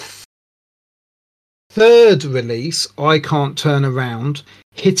his third release, I Can't Turn Around,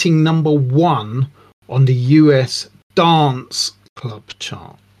 hitting number 1 on the US Dance Club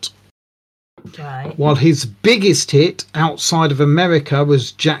chart. Right. While his biggest hit outside of America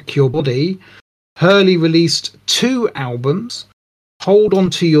was Jack Your Body, Hurley released 2 albums, Hold On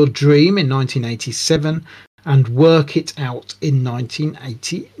To Your Dream in 1987 and Work It Out in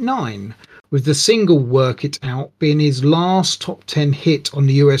 1989, with the single Work It Out being his last top 10 hit on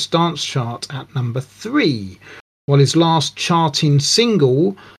the US dance chart at number 3, while his last charting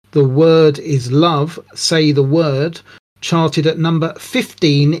single, The Word Is Love, Say the Word, charted at number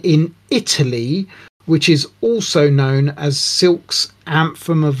 15 in Italy, which is also known as Silk's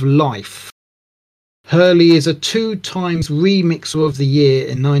Anthem of Life. Hurley is a 2 times Remixer of the Year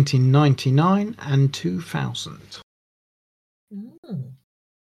in 1999 and 2000.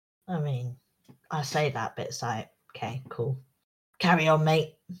 I mean, I say that, but it's like, okay, cool. Carry on,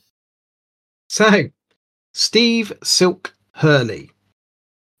 mate. So, Steve Silk Hurley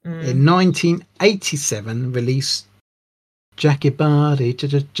in 1987 released Jack Your Body,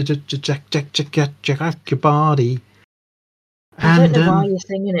 Jack Your Body. I don't know why you're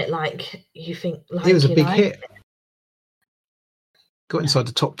singing it like you think like it was a big like hit. Got inside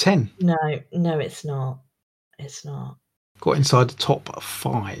the top 10. No, it's not. It's not. Got inside the top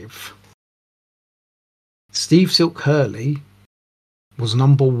 5. Steve Silk Hurley was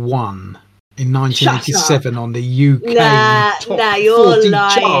number 1 in 1987 on the UK top you're 40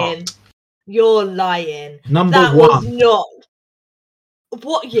 lying. chart. You're lying. Number that 1. Was not.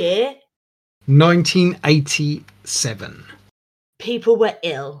 What year? 1987. People were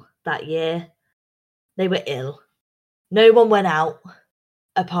ill that year. They were ill. No one went out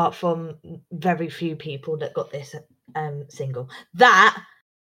apart from very few people that got this single. I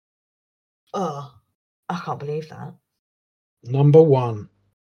can't believe that. Number 1.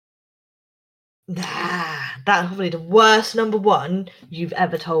 That's probably the worst number 1 you've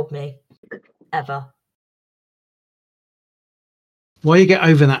ever told me. Ever. While you get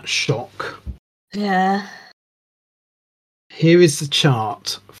over that shock. Yeah. Here is the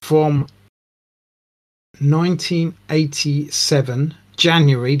chart from 1987,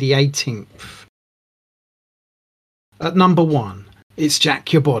 January the 18th. At number 1, it's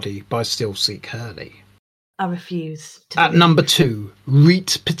Jack Your Body by Steve Silk Hurley. I refuse to. At number 2,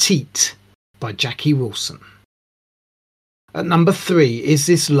 Reet Petite by Jackie Wilson. At number 3, Is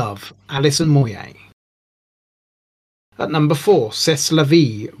This Love, Alison Moyet. At number 4, C'est la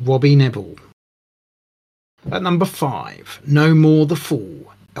Vie, Robbie Neville. At number 5, No More the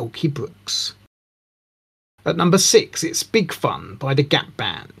Fool, Elkie Brooks. At number 6, it's Big Fun by the Gap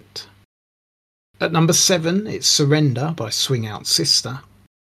Band. At number 7, it's Surrender by Swing Out Sister.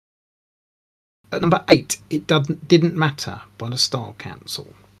 At number 8, It Didn't Matter by the Style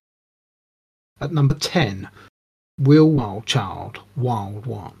Council. At number 10, Real Wild Child, Wild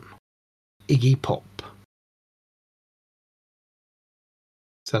One, Iggy Pop.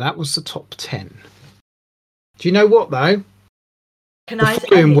 So that was the top 10. Do you know what, though? The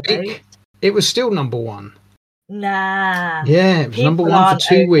following week, it was still number 1. Nah. Yeah, it was number 1 for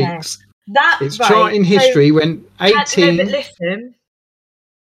 2 weeks. It's right. Charting history when 18... No,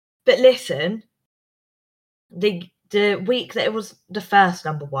 but listen. The week that it was the first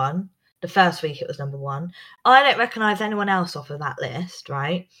number 1, the first week it was number 1, I don't recognise anyone else off of that list,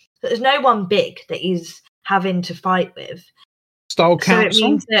 right? So there's no one big that he's having to fight with. Style Council? So it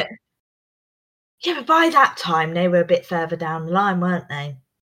means that... Yeah, but by that time, they were a bit further down the line, weren't they?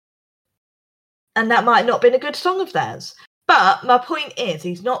 And that might not have been a good song of theirs. But my point is,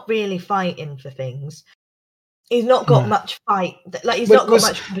 he's not really fighting for things. He's not got much fight. Like he's not got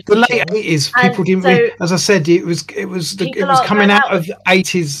much competition. The late 80s, people didn't. As I said, it was coming out of the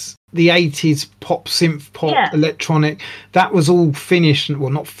 80s. The 80s pop, synth pop, electronic. That was all finished. Well,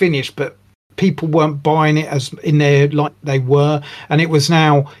 not finished, but people weren't buying it as in there like they were, and it was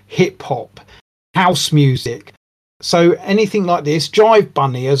now hip hop. House music. So anything like this, Jive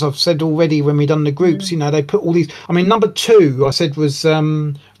Bunny, as I've said already when we done the groups, you know, they put all these. I mean, number 2 I said was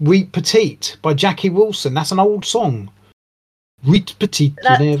Reet Petite by Jackie Wilson. That's an old song. Reet Petite.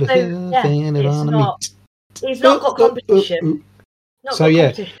 He's not got competition. So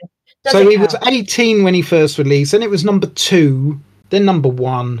he was 18 when he first released, and it was number 2, then number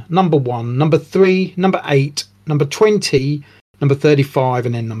 1, number 3, number 8, number 20, number 35,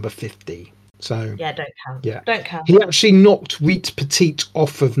 and then number 50. So yeah, don't count. Yeah, don't count. He actually knocked Reet Petite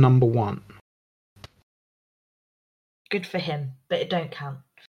off of number 1. Good for him, but it don't count.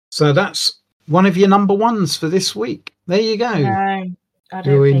 So that's one of your number 1s for this week. There you go. No, I don't.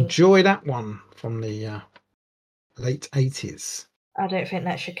 You'll enjoy that one from the late 80s. I don't think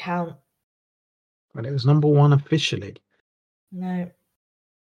that should count. But it was number 1 officially. No,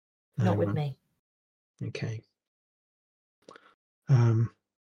 not with me. Okay.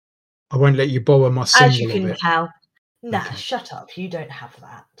 I won't let you borrow my single. As you can of it. tell. Nah, okay. Shut up. You don't have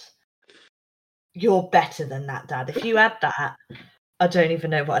that. You're better than that, Dad. If you had that, I don't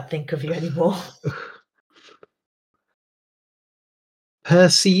even know what I'd think of you anymore.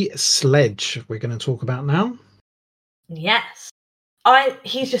 Percy Sledge, we're going to talk about now. Yes.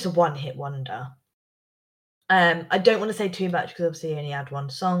 He's just a one-hit wonder. I don't want to say too much because obviously he only had one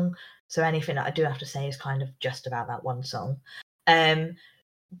song, so anything that I do have to say is kind of just about that one song.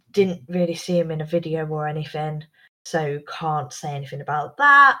 Didn't really see him in a video or anything, so can't say anything about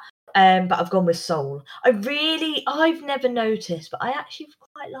that. But I've gone with soul. I've never noticed, but I actually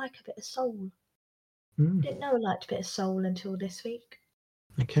quite like a bit of soul. Didn't know I liked a bit of soul until this week.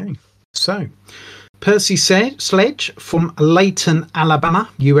 Okay, so Percy Sledge from Layton, Alabama,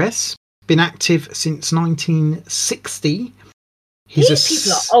 US. Been active since 1960. These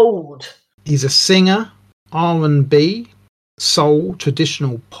people are old. He's a singer, R&B, soul,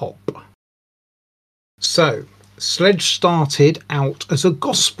 traditional pop. So Sledge started out as a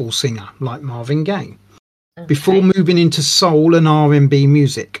gospel singer like Marvin Gaye, before moving into soul and R&B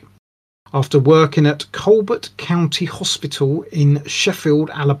music. After working at Colbert County Hospital in Sheffield,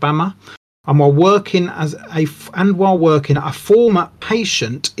 Alabama, and while working a former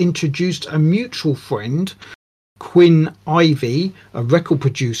patient introduced a mutual friend, Quinn Ivey, a record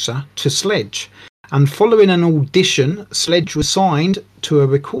producer, to Sledge. And following an audition, Sledge was signed to a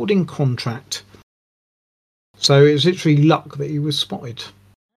recording contract. So it was literally luck that he was spotted.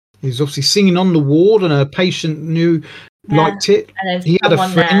 He was obviously singing on the ward, and a patient liked it. He had a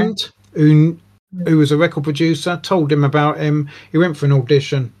friend who was a record producer, told him about him. He went for an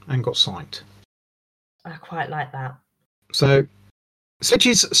audition and got signed. I quite like that. So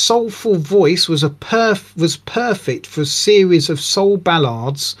Sledge's soulful voice was perfect for a series of soul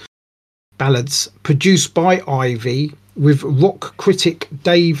ballads produced by Ivy, with rock critic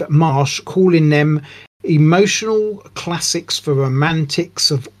Dave Marsh calling them emotional classics for romantics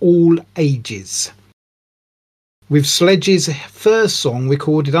of all ages. With Sledge's first song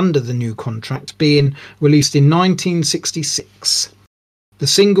recorded under the new contract being released in 1966. The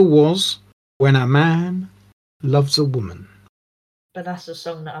single was When a Man Loves a Woman. But that's the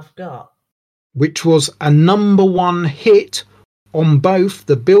song that I've got. Which was a #1 hit on both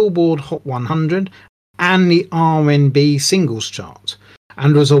the Billboard Hot 100 and the R&B singles chart,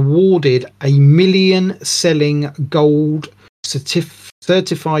 and was awarded a million-selling gold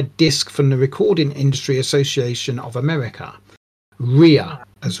certified disc from the Recording Industry Association of America, RIA,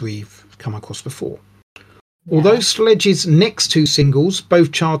 as we've come across before. Yeah. Although Sledge's next two singles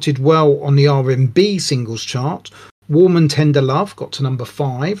both charted well on the R&B singles chart, Warm and Tender Love got to number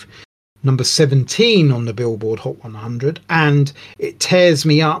 5, number 17 on the Billboard Hot 100, and It Tears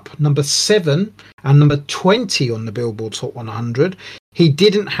Me Up, number 7, and number 20 on the Billboard Hot 100. He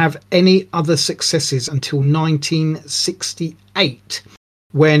didn't have any other successes until 1968,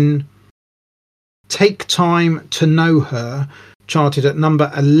 when Take Time to Know Her charted at number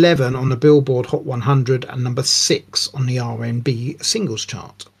 11 on the Billboard Hot 100 and number 6 on the R&B singles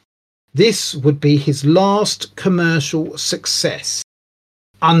chart. This would be his last commercial success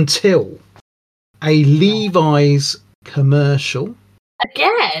until a Levi's commercial.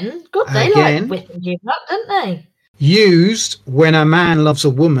 Again? God, they like whipping you up, don't they? Used When a Man Loves a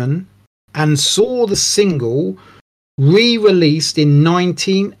Woman, and saw the single re-released in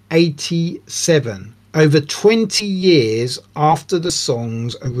 1987, over 20 years after the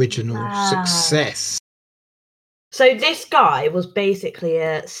song's original success. So this guy was basically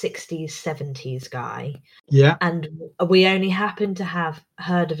a 60s, 70s guy. Yeah. And we only happen to have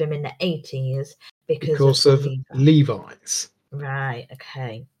heard of him in the 80s because of Levi's. Right,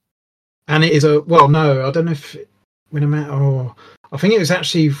 okay. And it is I don't know if I think it was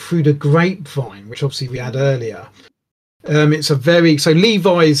actually through the grapevine, which obviously we had earlier. So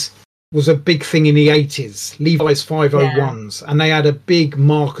Levi's was a big thing in the 80s, Levi's 501s, and they had a big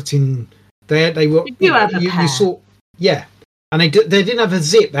marketing. They were. You saw, and they didn't have a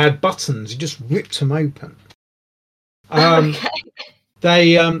zip. They had buttons. You just ripped them open. Okay.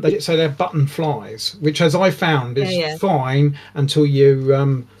 They had button flies, which, as I found, is fine until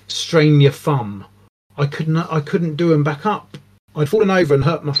you strain your thumb. I couldn't do them back up. I'd fallen over and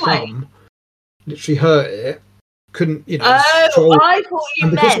hurt my thumb. Literally hurt it. Couldn't, I thought you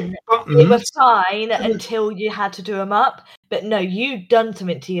meant it was fine until you had to do them up. But no, you'd done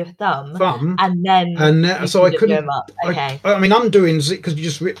something to your thumb and so I couldn't do them up. Okay. I mean, undoing it because you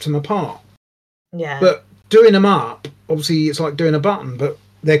just ripped them apart. Yeah. But doing them up, obviously, it's like doing a button, but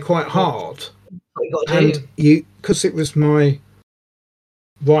they're quite hard. What you got to do. Because it was my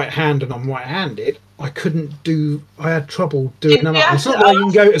right hand and I'm right-handed, I had trouble doing them up. It's not like you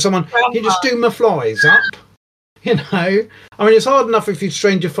can go to someone, you just do my flies up. You know, I mean, it's hard enough if you're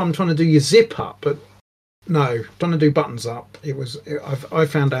stranger from trying to do your zip up, but no, trying to do buttons up, I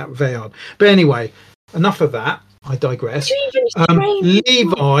found out very hard. But anyway, enough of that. I digress.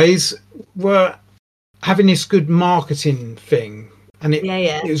 Levi's were having this good marketing thing, and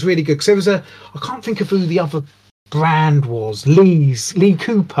it was really good because there was I can't think of who the other brand was. Lee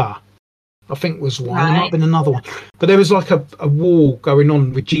Cooper, I think was one. Right. There might have been another one, but there was like a war going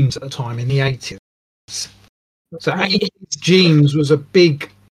on with jeans at the time in the 80s. So 80s jeans was a big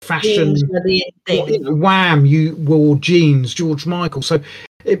fashion thing. Wham, you wore jeans, George Michael. So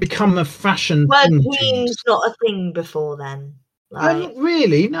it became a fashion thing. Were jeans not a thing before then? Not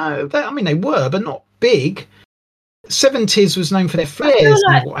really, no. I mean, they were, but not big. 70s was known for their flares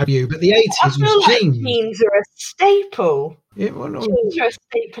and what have you, but the 80s was jeans. Jeans are a staple. Yeah, jeans are a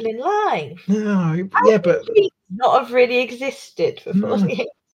staple in life. No, but jeans not have really existed before the 80s.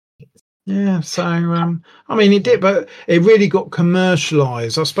 Yeah, so I mean, it did, but it really got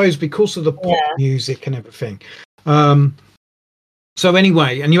commercialized, I suppose, because of the pop music and everything. So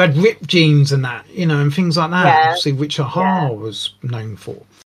anyway, and you had ripped jeans and that, and things like that, obviously, which Aha was known for.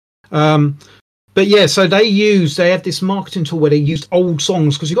 But yeah, so they had this marketing tool where they used old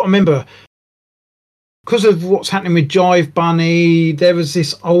songs, because you've got to remember, because of what's happening with Jive Bunny, there was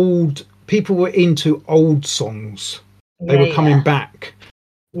this people were into old songs. They were coming back.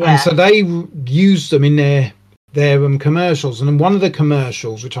 Yeah. And so they used them in their commercials. And then one of the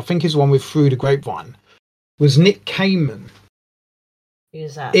commercials, which I think is the one with Through the Grapevine, was Nick Cayman.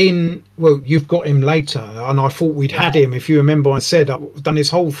 Who's that? You've got him later. And I thought we'd had him. If you remember, I said I've done this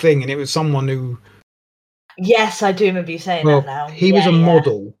whole thing, and it was someone who... Yes, I do remember you saying that now. He was a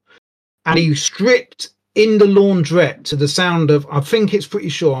model. And he stripped in the laundrette to the sound of... I think it's pretty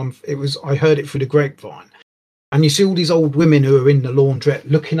sure I heard it through the grapevine. And you see all these old women who are in the laundrette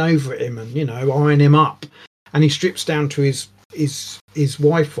looking over at him and, eyeing him up. And he strips down to his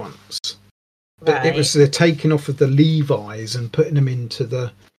wife once. But it was the taking off of the Levi's and putting them into the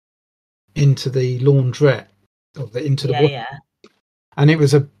laundrette. And it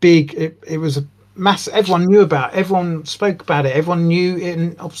was a big... It was a mass. Everyone knew about it. Everyone spoke about it. Everyone knew it.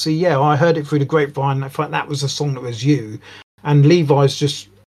 And obviously, I heard it through the grapevine. I thought that was a song that was you. And Levi's just...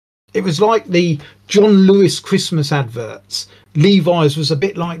 It was like the John Lewis Christmas adverts. Levi's was a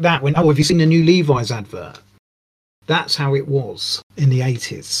bit like that. Have you seen the new Levi's advert? That's how it was in the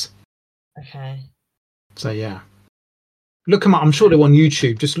 80s. Okay. So, yeah. Look them up. I'm sure they're on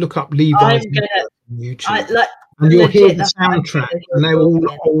YouTube. Just look up Levi's on YouTube. And you'll hear the soundtrack. And they're all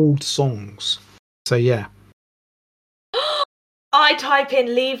old songs. So, yeah. I type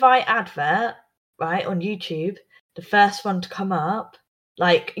in Levi advert, right, on YouTube. The first one to come up.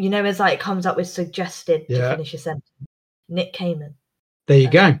 As it comes up with suggested to finish a sentence. Nick Cayman. There you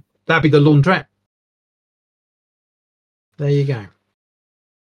go. That'd be the laundrette. There you go.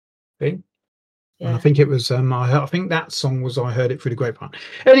 See? Yeah. And I think it was, I think that song was I Heard It Through the Grapevine.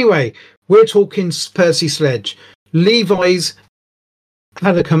 Anyway, we're talking Percy Sledge. Levi's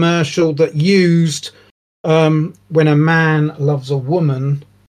had a commercial that used When a Man Loves a Woman,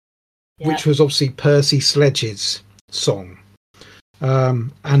 which was obviously Percy Sledge's song.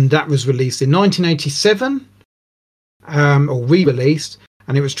 And that was released in 1987, or re-released,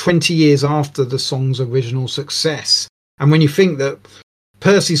 and it was 20 years after the song's original success. And when you think that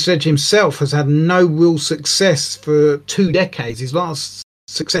Percy Sledge himself has had no real success for 2 decades, his last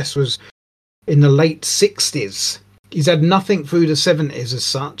success was in the late 60s. He's had nothing through the 70s as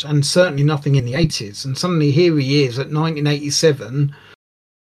such, and certainly nothing in the 80s. And suddenly here he is at 1987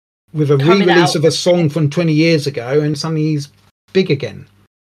 with a re-release of a song from 20 years ago, and suddenly he's big again.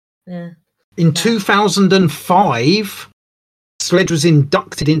 In 2005, Sledge was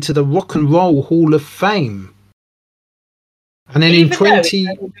inducted into the Rock and Roll Hall of Fame. And then he's only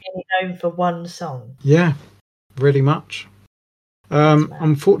known for one song. Yeah, really much.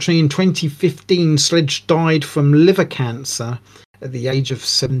 Unfortunately, in 2015, Sledge died from liver cancer at the age of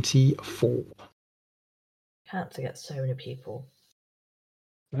 74. Cancer gets so many people.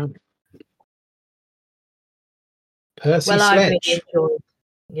 Yeah. Percy Sledge. I really enjoyed.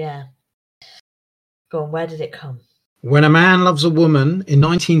 Yeah. Go on, where did it come? When a Man Loves a Woman in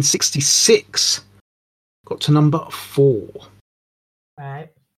 1966 got to number 4. Right.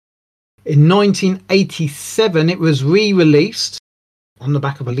 In 1987, it was re-released on the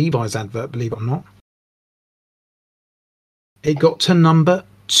back of a Levi's advert, believe it or not. It got to number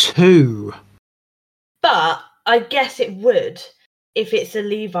 2. But I guess it would. If it's a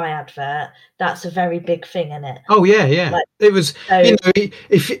Levi advert, that's a very big thing, isn't it? Oh yeah. It was.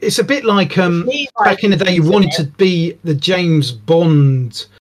 If it's a bit like back in the day, you wanted to be the James Bond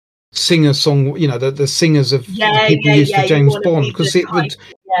singer-song, the singers of the people used for James Bond, because it would,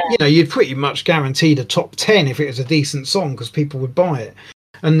 you'd pretty much guaranteed a top 10 if it was a decent song, because people would buy it.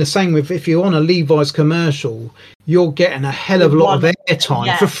 And the same with if you're on a Levi's commercial, you're getting a hell of a lot of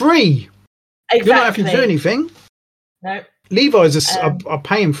airtime for free. Exactly. You're not having to do anything. No. Levi's are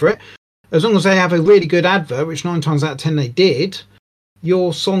paying for it. As long as they have a really good advert, which 9 times out of 10 they did,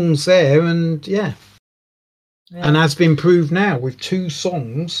 your song's there, and and has been proved now with 2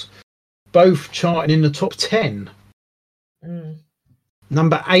 songs, both charting in the top 10.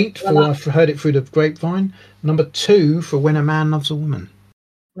 Number 8 for I've heard it through the grapevine. Number 2 for When a Man Loves a Woman.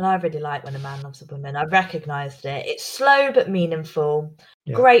 Well, I really like When a Man Loves a Woman. I recognised it. It's slow but meaningful.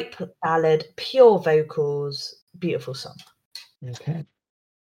 Great ballad, pure vocals, beautiful song. Okay.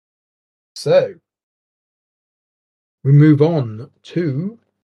 So we move on to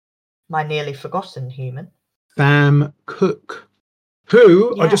my nearly forgotten human, Sam Cooke,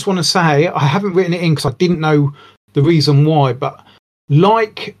 who I just want to say, I haven't written it in because I didn't know the reason why, but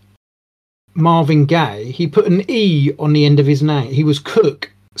like Marvin Gaye, he put an E on the end of his name. He was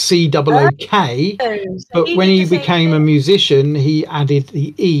Cooke, C-O-O-K, but when he became a musician, he added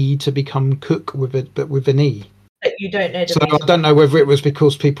the E to become Cooke with an E. But you don't know. So I don't know whether it was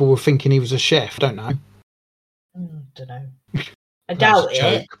because people were thinking he was a chef. Don't know. Don't know. I doubt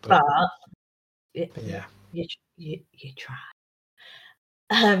it, but yeah, you try.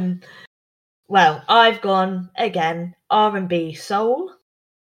 Well, I've gone again R&B soul.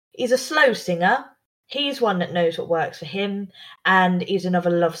 He's a slow singer. He's one that knows what works for him, and he's another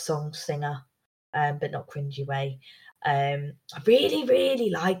love song singer, but not cringy way. I really, really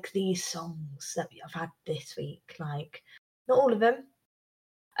like these songs that I've had this week. Like, not all of them.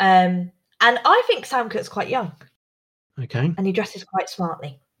 And I think Sam Cooke's quite young. Okay. And he dresses quite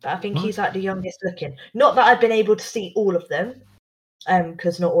smartly. But I think he's like the youngest looking. Not that I've been able to see all of them,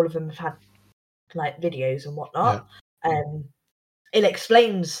 because not all of them have had like videos and whatnot. It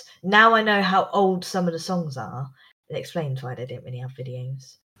explains, now I know how old some of the songs are. It explains why they didn't really have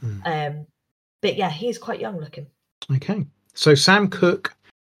videos. But yeah, he's quite young looking. Okay, so Sam Cooke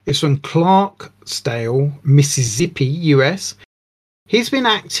is from Clarksdale, Mississippi, US. He's been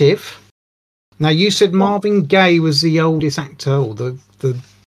active. Now, you said Marvin Gaye was the oldest actor, or the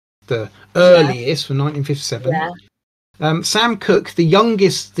earliest, from 1957. Yeah. Sam Cooke, the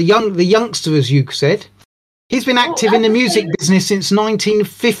youngest, the youngster, as you said, he's been active in the music business since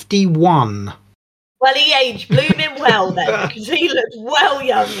 1951. Well, he aged blooming well then, because he looked well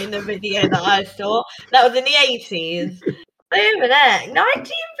young in the video that I saw. That was in the 80s. Blooming heck,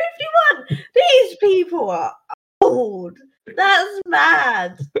 1951. These people are old. That's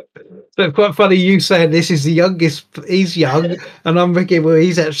mad. So it's quite funny you saying this is the youngest. He's young, and I'm thinking, well,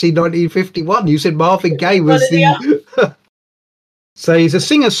 he's actually 1951. You said Marvin Gaye was the. So he's a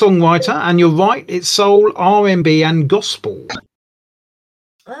singer-songwriter, and you're right, it's soul, R&B, and gospel.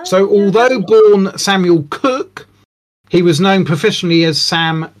 So although born Samuel Cooke, he was known professionally as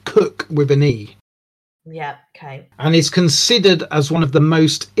Sam Cooke with an E. Yeah, okay. And is considered as one of the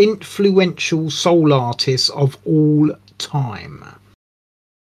most influential soul artists of all time.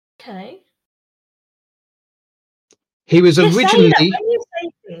 Okay. He was originally... When you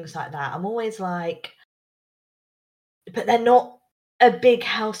say things like that, I'm always like, but they're not a big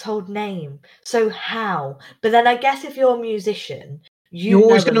household name. So how? But then I guess if you're a musician... You're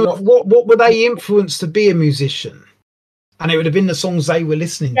always going to. What were they influenced to be a musician? And it would have been the songs they were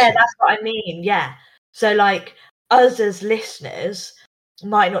listening to. Yeah, that's what I mean. Yeah. So, like, us as listeners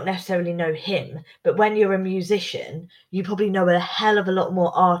might not necessarily know him, but when you're a musician, you probably know a hell of a lot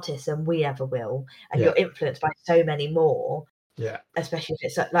more artists than we ever will, and you're influenced by so many more. Yeah. Especially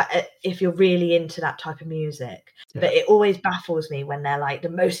if it's like if you're really into that type of music. Yeah. But it always baffles me when they're like the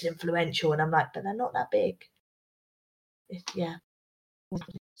most influential, and I'm like, but they're not that big. Yeah.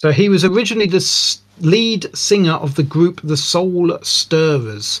 So he was originally the lead singer of the group The Soul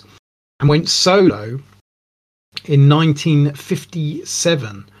Stirrers and went solo in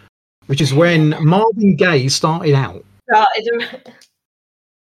 1957, which is when Marvin Gaye started out.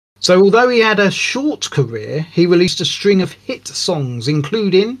 So although he had a short career, he released a string of hit songs,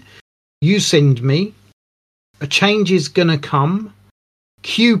 including You Send Me, A Change Is Gonna Come,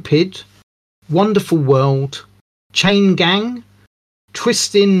 Cupid, Wonderful World, Chain Gang,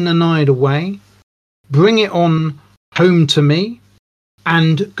 Twisting the Night Away, Bring It On Home to Me,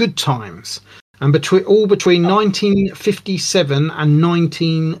 and Good Times. And between 1957 and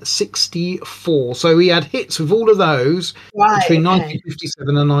 1964. So he had hits with all of those between 1957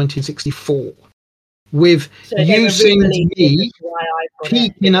 and 1964. With You Send Me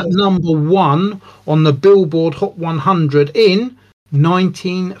peaking at number 1 on the Billboard Hot 100 in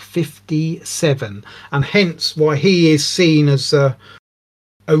 1957, and hence why he is seen as the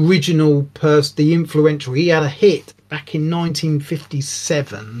original person, the influential. He had a hit back in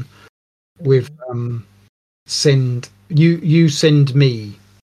 1957 with "Send You Send Me,"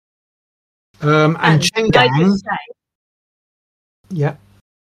 and Chain can I Gang. just say, Yeah.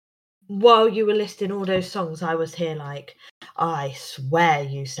 while you were listing all those songs, I was here like, I swear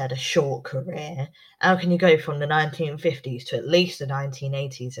you said a short career. How can you go from the 1950s to at least the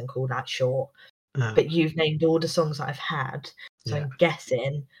 1980s and call that short? But you've named all the songs that I've had, so I'm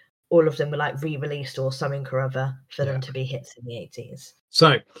guessing all of them were like re-released or something or other for them to be hits in the 80s.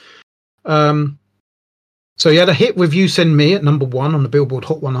 So he had a hit with "You Send Me" at number 1 on the Billboard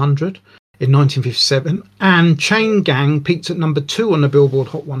Hot 100 in 1957, and Chain Gang peaked at number 2 on the Billboard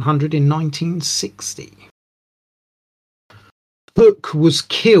Hot 100 in 1960. Cooke was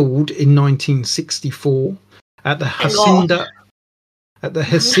killed in 1964 at the Hacienda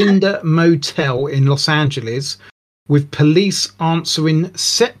Motel in Los Angeles, with police answering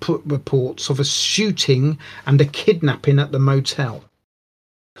separate reports of a shooting and a kidnapping at the motel.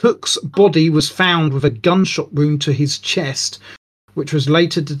 Cooke's body was found with a gunshot wound to his chest, which was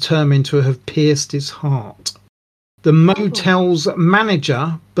later determined to have pierced his heart. The motel's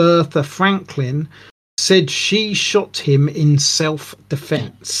manager, Bertha Franklin, said she shot him in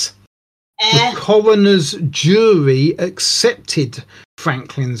self-defense. The coroner's jury accepted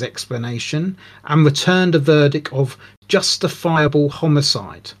Franklin's explanation and returned a verdict of justifiable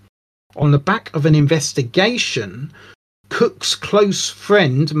homicide. On the back of an investigation, Cooke's close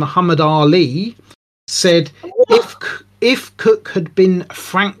friend Muhammad Ali said if Cooke had been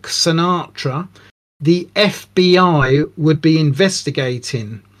Frank Sinatra, the FBI would be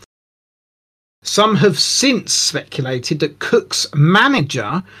investigating. Some have since speculated that Cooke's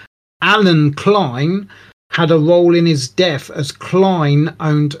manager, Alan Klein, had a role in his death, as Klein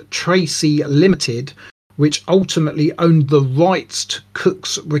owned Tracy Limited, which ultimately owned the rights to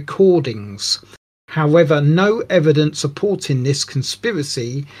Cooke's recordings. However, no evidence supporting this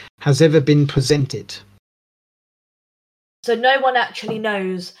conspiracy has ever been presented. So no one actually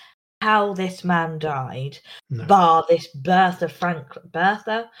knows how this man died, No. bar this Bertha,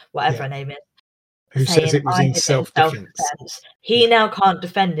 whatever her name is, who says it was in self-defense. He now can't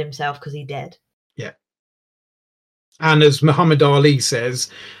defend himself because he did. Yeah. And as Muhammad Ali says,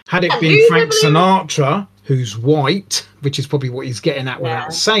 had it been Frank Sinatra, who's white, which is probably what he's getting at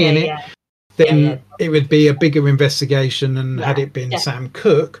without saying it, then it would be a bigger investigation than had it been Sam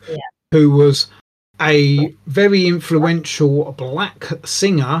Cooke, who was a very influential black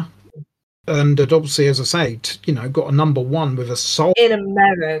singer, and had obviously, as I say, got a number 1 with a soul in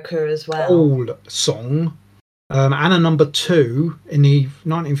America as well, song, and a number 2 in the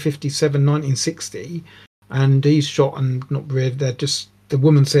 1957-1960, and he's shot and not really. They're just, the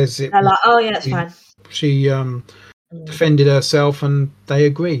woman says it. They're like, oh yeah, it's fine. She defended herself, and they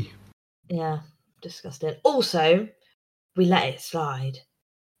agree. Yeah, disgusting. Also, we let it slide,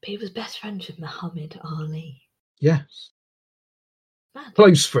 but he was best friends with Muhammad Ali. Yes. Man.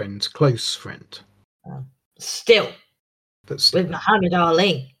 Close friend. Still. With Muhammad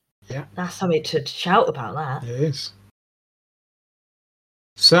Ali. Yeah. That's something to shout about, that. It is.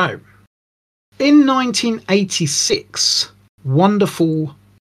 So, in 1986, Wonderful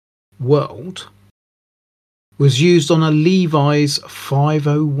World was used on a Levi's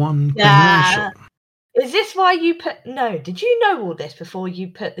 501 commercial. Is this why you did you know all this before you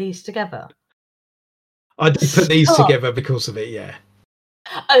put these together? I did put these together because of it, yeah.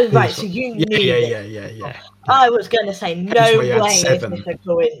 Oh, right, so you knew this. Yeah. I was going to say, no way is this a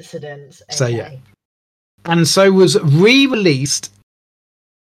coincidence. Okay. So, yeah. And so was re-released,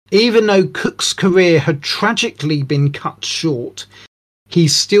 even though Cooke's career had tragically been cut short, he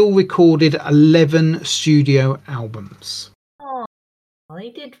still recorded 11 studio albums. Oh,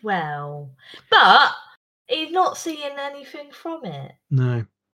 he did well. But he's not seeing anything from it. No.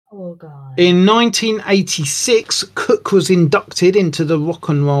 Oh, God. In 1986, Cooke was inducted into the Rock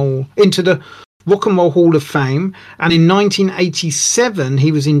and Roll Hall of Fame, and in 1987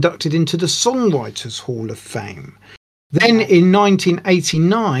 he was inducted into the Songwriters Hall of Fame. Then in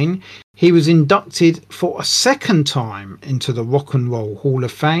 1989 he was inducted for a second time into the Rock and Roll Hall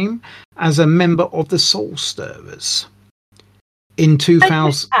of Fame as a member of the Soul Stirrers. In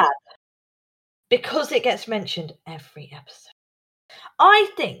 2000, because it gets mentioned every episode, I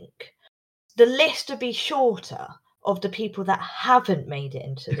think the list would be shorter of the people that haven't made it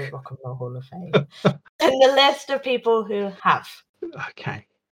into the Rock and Roll Hall of Fame than the list of people who have. Okay.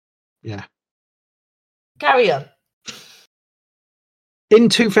 Yeah. Carry on. In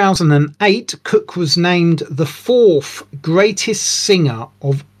 2008, Cooke was named the 4th greatest singer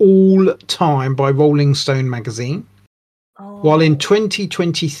of all time by Rolling Stone magazine, while in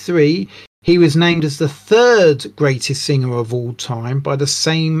 2023, he was named as the 3rd greatest singer of all time by the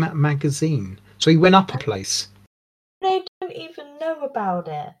same magazine. So he went up a place. They don't even know about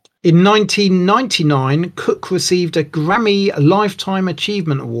it. In 1999, Cooke received a Grammy Lifetime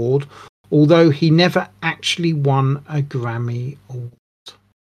Achievement Award, although he never actually won a Grammy Award.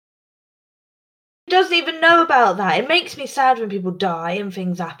 Doesn't even know about that. It makes me sad when people die and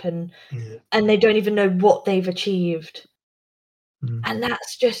things happen and they don't even know what they've achieved. And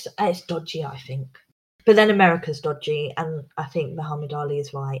that's just, it's dodgy, I think. But then America's dodgy, and I think Muhammad Ali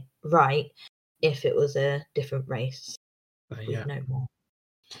is right if it was a different race. We'd know more.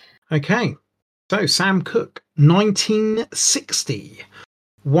 Okay, so Sam Cooke, 1960.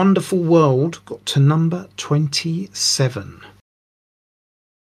 Wonderful World got to number 27.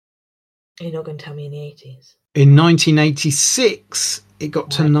 You're not going to tell me in the 80s? In 1986, it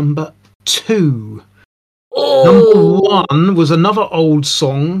got to number 2. Oh! Number 1 was another old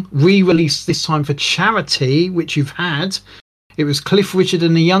song, re-released this time for charity, which you've had. It was Cliff Richard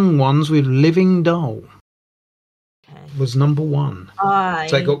and the Young Ones with Living Doll. Was number 1.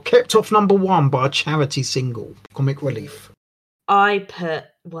 So it got kept off number 1 by a charity single, Comic Relief. I put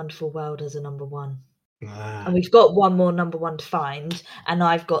Wonderful World as a number 1. And we've got one more number 1 to find, and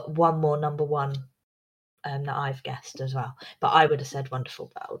I've got one more number 1 that I've guessed as well. But I would have said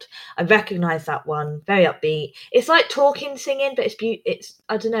Wonderful World. I recognise that one. Very upbeat. It's like talking, singing, but it's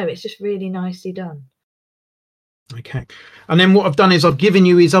I don't know. It's just really nicely done. Okay, and then what I've done is I've given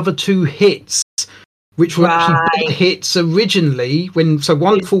you his other 2 hits, which were actually big hits originally. So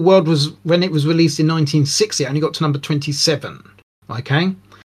Wonderful World was when it was released in 1960. It only got to number 27. Okay.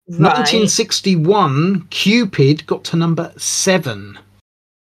 1961, Cupid got to number 7.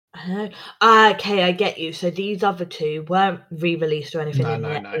 Okay, I get you. So these other 2 weren't re-released or anything in the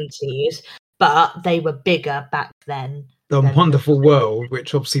 80s, but they were bigger back then. The Wonderful World,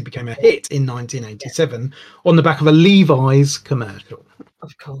 which obviously became a hit in 1987 on the back of a Levi's commercial.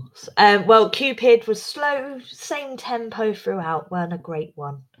 Of course. Well, Cupid was slow, same tempo throughout, weren't a great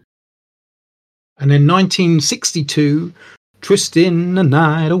one. And then 1962, Twisting the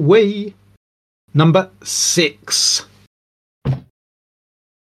Night Away, number 6. Can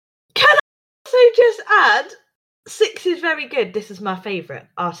I also just add, 6 is very good. This is my favourite.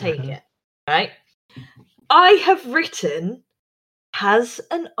 I'll take it. Right? I have written has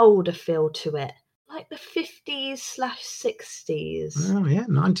an older feel to it, like the 50s/60s. Oh yeah,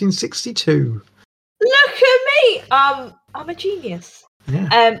 1962. Look at me! I'm a genius.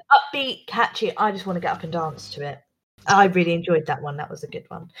 Yeah. Upbeat, catchy. I just want to get up and dance to it. I really enjoyed that one. That was a good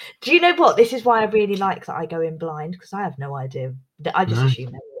one. Do you know what? This is why I really like that I go in blind, because I have no idea. I just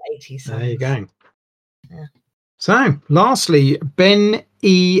assume they were 80s songs. There you go. Yeah. So, lastly, Ben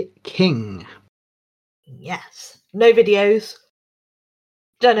E. King. Yes. No videos.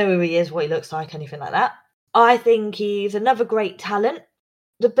 Don't know who he is, what he looks like, anything like that. I think he's another great talent.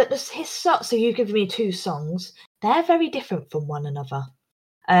 But his so you've given me 2 songs. They're very different from one another.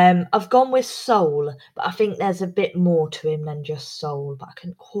 I've gone with soul, but I think there's a bit more to him than just soul, but I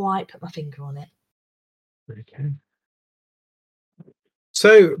couldn't quite put my finger on it. Okay.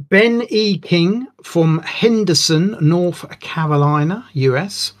 So, Ben E. King from Henderson, North Carolina,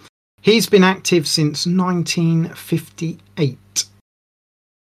 US. He's been active since 1958.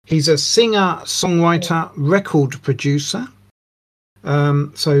 He's a singer, songwriter, record producer.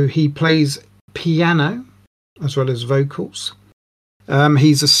 So he plays piano as well as vocals.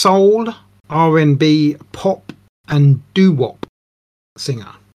 He's a soul, R&B, pop and doo-wop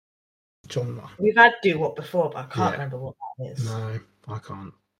singer genre. We've had doo-wop before, but I can't remember what that is. No, I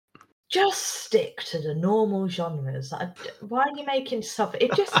can't. Just stick to the normal genres. Why are you making stuff?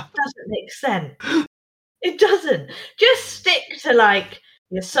 It just doesn't make sense. It doesn't. Just stick to like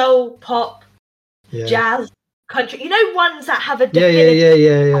your soul, pop, jazz, country. You know, ones that have a definitive.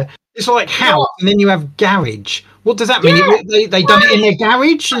 Yeah. It's like house, and then you have garage. What does that mean? They done it in their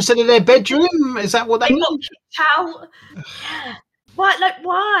garage instead of their bedroom? Is that what they mean? Got kicked out. Yeah.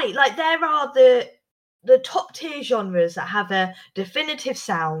 Why? Like there are the top tier genres that have a definitive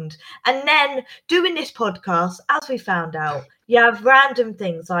sound, and then doing this podcast, as we found out, you have random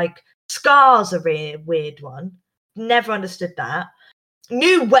things like Scar's a weird one. Never understood that.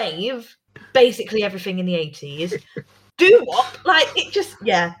 New wave, basically everything in the 80s. Doo-wop, like it just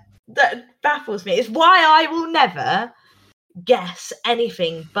that baffles me. It's why I will never guess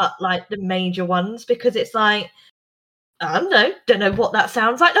anything but like the major ones, because it's like I don't know what that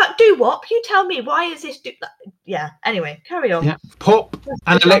sounds like. Like doo-wop. You tell me, why is this yeah, anyway, carry on. Yeah, pop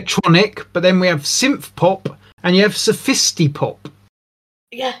and electronic, but then we have synth pop and you have sophisti-pop.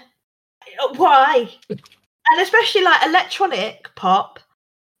 Yeah. Why? And especially like electronic pop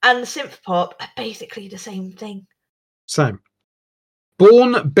and synth pop are basically the same thing. So,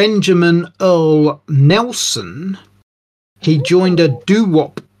 born Benjamin Earl Nelson, he joined a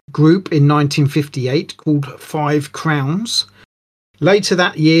doo-wop group in 1958 called Five Crowns. Later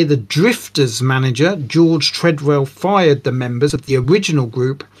that year, the Drifters manager, George Treadwell, fired the members of the original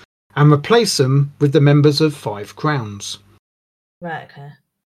group and replaced them with the members of Five Crowns. Right, okay.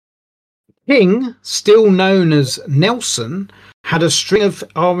 King, still known as Nelson, had a string of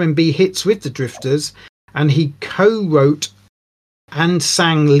R&B hits with the Drifters, and he co-wrote and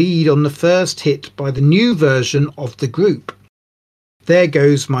sang lead on the first hit by the new version of the group, There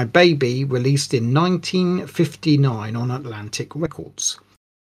Goes My Baby, released in 1959 on Atlantic Records.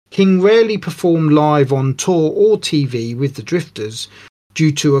 King rarely performed live on tour or TV with the Drifters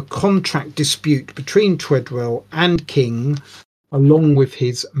due to a contract dispute between Treadwell and King, along with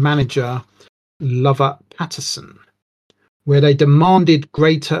his manager Lover Patterson, where they demanded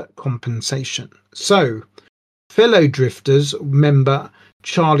greater compensation. So, fellow Drifters member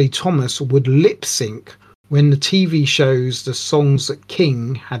Charlie Thomas would lip sync when the TV shows the songs that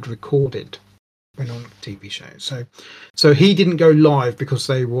King had recorded when on TV shows. So he didn't go live because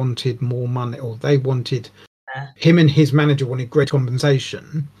they wanted more money, or they wanted him and his manager wanted great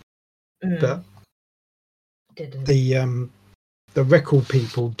compensation, but Didn't. The record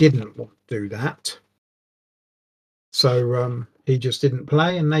people didn't want to do that. So he just didn't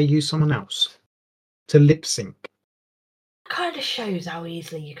play, and they used someone else to lip sync. Kind of shows how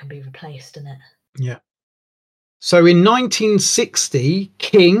easily you can be replaced, doesn't it? Yeah. So in 1960,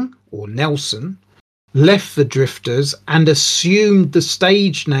 King, or Nelson, left the Drifters and assumed the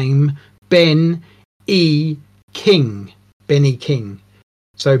stage name Ben E. King. Benny King.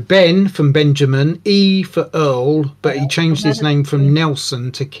 So Ben from Benjamin, E for Earl, but he changed his name from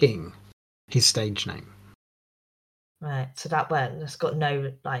Nelson to King, his stage name. Right, so that's got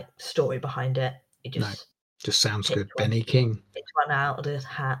no like story behind it. It just sounds good. Benny King. It's one out of his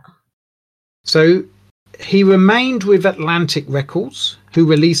hat. So he remained with Atlantic Records, who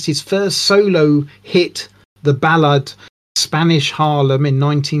released his first solo hit, the ballad Spanish Harlem, in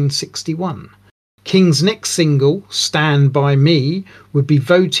 1961. King's next single, Stand By Me, would be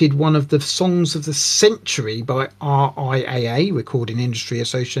voted one of the songs of the century by RIAA, Recording Industry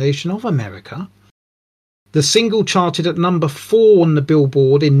Association of America. The single charted at number 4 on the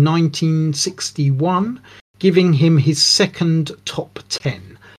Billboard in 1961, giving him his second top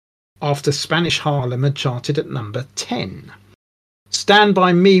 10, after Spanish Harlem had charted at number 10. Stand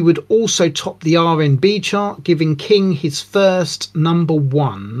By Me would also top the R&B chart, giving King his first number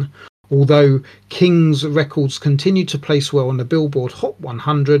 1, although King's records continued to place well on the Billboard Hot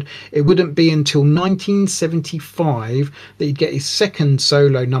 100. It wouldn't be until 1975 that he'd get his second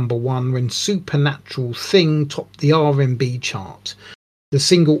solo number 1 when Supernatural Thing topped the R&B chart. The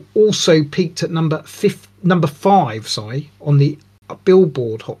single also peaked at number 5 on the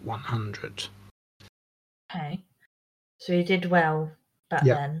Billboard Hot 100. Okay, so he did well back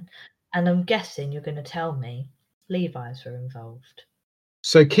then, and I'm guessing you're going to tell me Levi's were involved.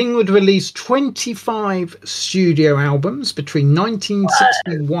 So King would release 25 studio albums between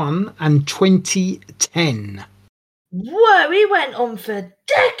 1961 and 2010. Whoa, he went on for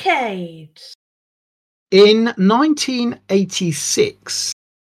decades. In 1986,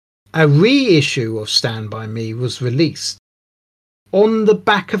 a reissue of Stand By Me was released, on the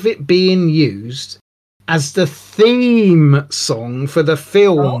back of it being used as the theme song for the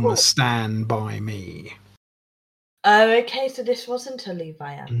film Stand By Me. Oh, okay, so this wasn't a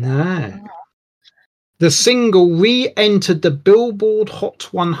Levi album. No. The single re-entered the Billboard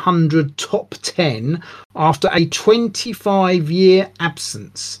Hot 100 Top 10 after a 25-year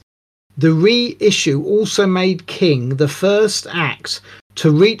absence. The reissue also made King the first act to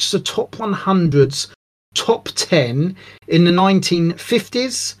reach the Top 100's Top 10 in the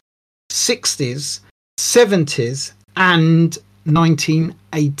 1950s, 60s, 70s, and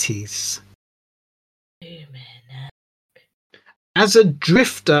 1980s. As a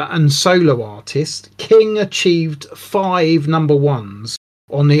drifter and solo artist, King achieved 5 number 1s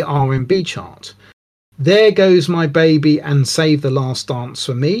on the R&B chart. There Goes My Baby and Save the Last Dance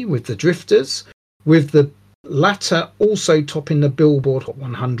for Me with the Drifters, with the latter also topping the Billboard Hot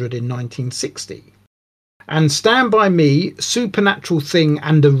 100 in 1960. And Stand By Me, Supernatural Thing,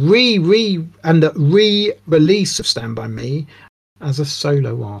 and the re-release of Stand By Me as a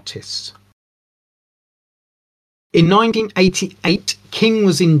solo artist. In 1988, King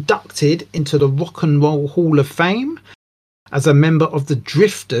was inducted into the Rock and Roll Hall of Fame as a member of the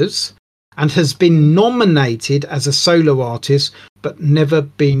Drifters and has been nominated as a solo artist but never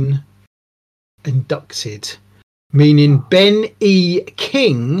been inducted, meaning Ben E.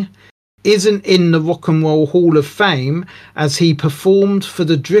 King isn't in the Rock and Roll Hall of Fame as he performed for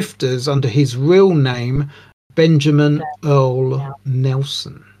the Drifters under his real name, Benjamin Earl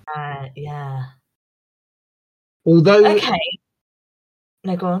Nelson. Yeah. Although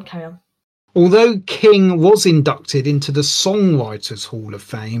no, go on, carry on. Although King was inducted into the Songwriters Hall of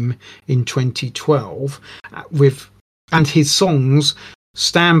Fame in 2012 and his songs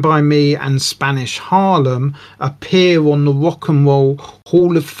Stand By Me and Spanish Harlem appear on the Rock and Roll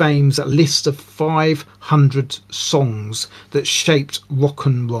Hall of Fame's list of 500 songs that shaped rock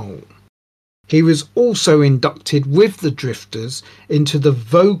and roll. He was also inducted with the Drifters into the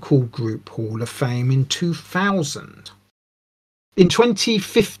Vocal Group Hall of Fame in 2000. In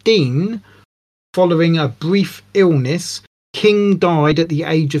 2015, following a brief illness, King died at the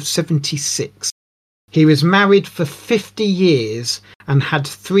age of 76. He was married for 50 years and had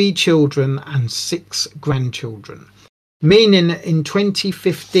 3 children and 6 grandchildren, meaning in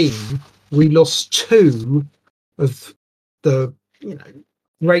 2015 we lost 2 of the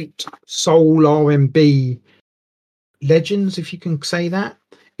great soul R&B legends, if you can say that,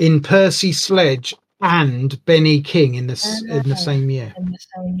 in Percy, Sledge and Benny King in the same year. In the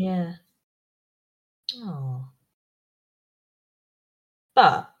same year. Oh.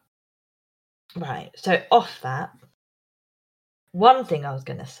 But right, so off that, one thing I was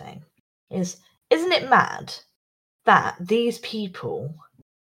going to say is, isn't it mad that these people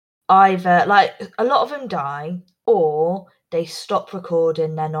either, like, a lot of them die or they stop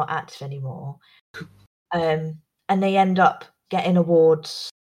recording, they're not active anymore, and they end up getting awards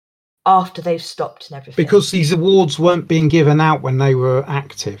after they've stopped and everything. Because these awards weren't being given out when they were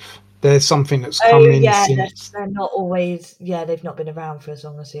active. There's something that's come in since. They're not always. Yeah, they've not been around for as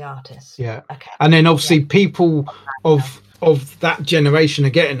long as the artists. Yeah. Okay. And then obviously people of that generation are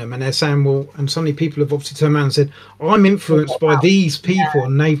getting them, and they're saying, well, and suddenly people have obviously turned around and said, I'm influenced by these people,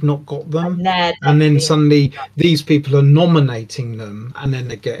 and they've not got them. And then suddenly these people are nominating them, and then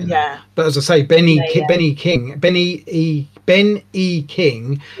they're getting them. But as I say, Ben E.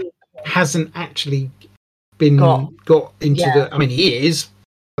 King hasn't actually been got into the. I mean, he is.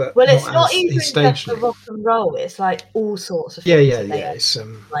 But well, it's not even just the rock and roll. It's like all sorts of things. It's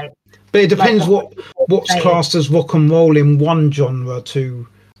but it depends what's classed as rock and roll in one genre to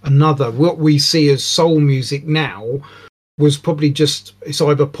another. What we see as soul music now was probably just, it's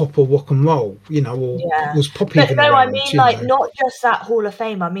either pop or rock and roll, or was pop even around. I mean, not just that Hall of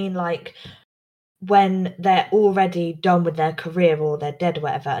Fame. I mean, like, when they're already done with their career or they're dead or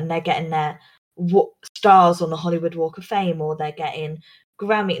whatever, and they're getting their stars on the Hollywood Walk of Fame, or they're getting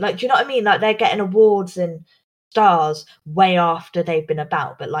Grammy, like, do you know what I mean? Like, they're getting awards and stars way after they've been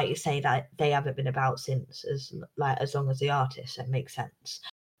about, but like you say, that they haven't been about since as long as the artist. So it makes sense.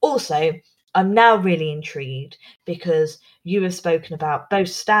 Also, I'm now really intrigued because you have spoken about both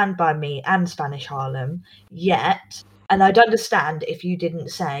Stand By Me and Spanish Harlem, yet, and I'd understand if you didn't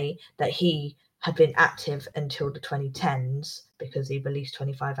say that he had been active until the 2010s because he released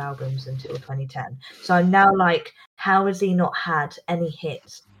 25 albums until 2010. So I'm now like, how has he not had any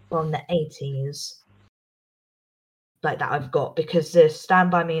hits from the 80s like that I've got? Because the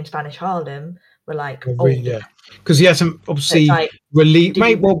Stand By Me and Spanish Harlem were like because he hasn't obviously released.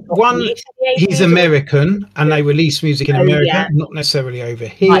 He's American, and they release music in America, not necessarily over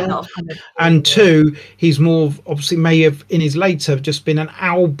here. And 2, he's more obviously may have in his later just been an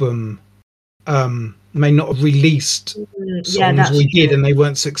album. May not have released songs we did, and they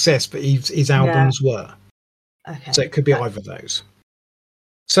weren't success, but his albums were. Okay, so it could be either of those.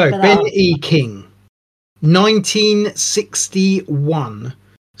 So Ben E. King, 1961,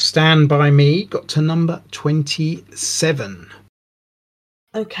 Stand By Me got to number 27.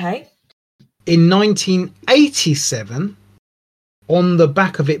 Okay. In 1987, on the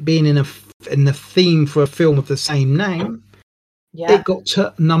back of it being in the theme for a film of the same name, it got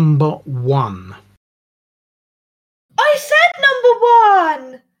to number 1. I said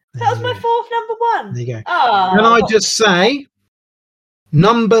number 1. That was my 4th number 1. There you go. Can I just say,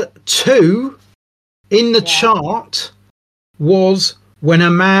 number 2 in the chart was When a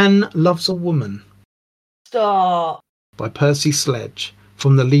Man Loves a Woman. Stop. By Percy Sledge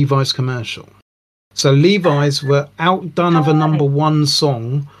from the Levi's commercial. So Levi's were outdone of a number 1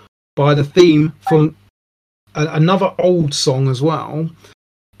 song by the theme from another old song as well,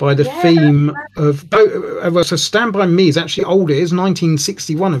 by the Yeah, theme of well, so Stand By Me is actually older. It is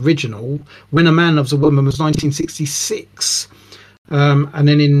 1961 original. When a Man Loves a Woman was 1966. And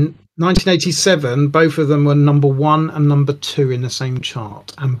then in 1987, both of them were number 1 and number 2 in the same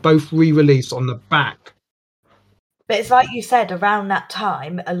chart, and both re-released on the back. but it's like you said, around that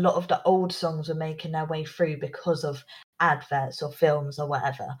time, a lot of the old songs were making their way through because of adverts or films or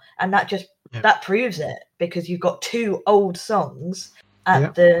whatever, and that proves it, because you've got 2 old songs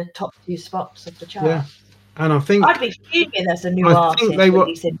at the top 2 spots of the chart. Yeah, and I think I'd be fuming as a new artist. They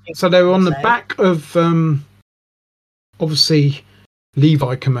were on the back of obviously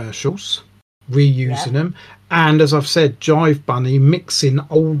Levi commercials, reusing them, and as I've said, Jive Bunny mixing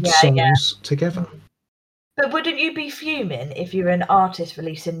old songs together. But wouldn't you be fuming if you're an artist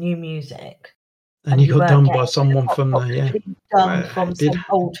releasing new music and you got done by someone from from some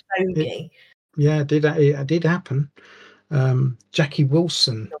old fogey? Yeah, it did happen. Jackie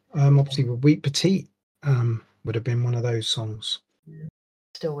Wilson, obviously with Wheat Petite, would have been one of those songs.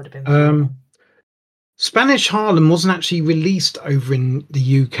 Still would have been fuming. Spanish Harlem wasn't actually released over in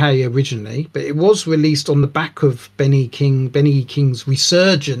the UK originally, but it was released on the back of Benny King's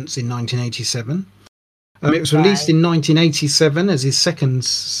resurgence in 1987. It was released in 1987 as his second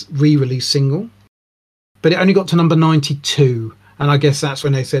re-release single, but it only got to number 92, and I guess that's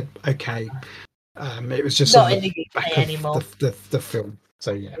when they said, okay, it was just not in the UK anymore. The film.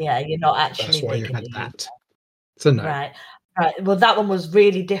 So yeah, you're not actually. That's why you had that. So no. Right. Well, that one was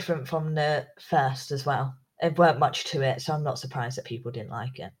really different from the first as well. There weren't much to it, so I'm not surprised that people didn't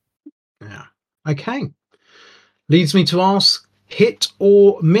like it. Yeah. Okay. Leads me to ask: hit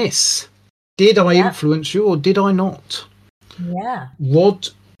or miss? Did I influence you or did I not? Yeah. Rod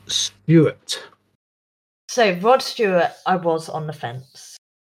Stewart. So Rod Stewart, I was on the fence.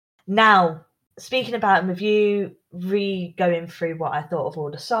 Now, speaking about him, with you going through what I thought of all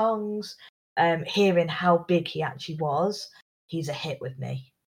the songs, hearing how big he actually was, he's a hit with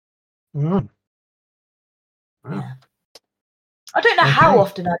me. Wow. Yeah. I don't know how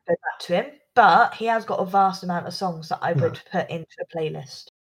often I'd go back to him, but he has got a vast amount of songs that I would put into a playlist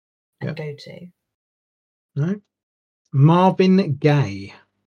and go to. No. Marvin Gaye.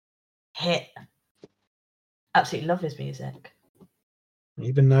 Hit. Absolutely love his music.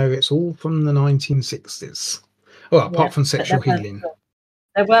 Even though it's all from the 1960s. Well, apart from Sexual Healing.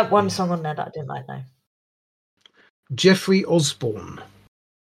 There weren't one song on there that I didn't like, though. Jeffrey Osbourne.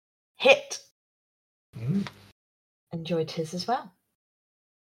 Hit. Enjoyed his as well.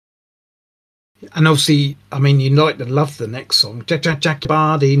 And obviously, I mean, you like to love the next song, Jackie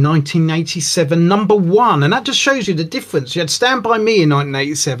Bardi, 1987, number 1, and that just shows you the difference. You had Stand By Me in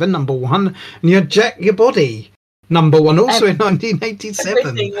 1987, number 1, and you had Jack Your Body, number 1, also in 1987.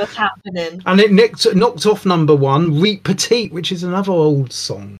 Everything was happening, and it knocked off number 1, Wheat Petite, which is another old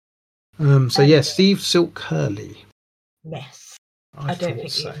song. Steve Silk Hurley. Yes, I don't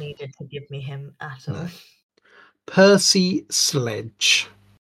think you needed to give me him at all. Percy Sledge.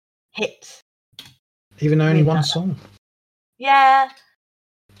 Hit. Even though only one song. Yeah.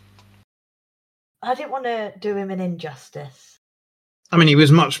 I didn't want to do him an injustice. I mean, he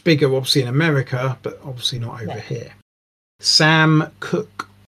was much bigger, obviously, in America, but obviously not over here. Sam Cooke.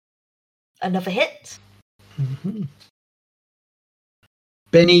 Another hit. Mm-hmm.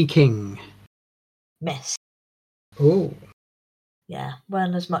 Benny King. Miss. Oh. Yeah,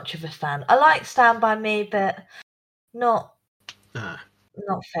 weren't as much of a fan. I like Stand By Me, but not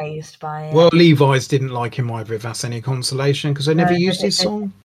phased by it. Well, Levi's didn't like him either, if that's any consolation, because they never used his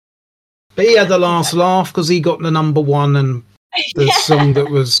song. But he had the last laugh because he got the number 1, and the song that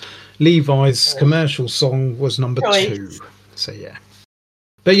was Levi's commercial song was number 2. So yeah.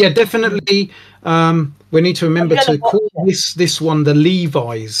 But yeah, definitely we need to remember to call this one the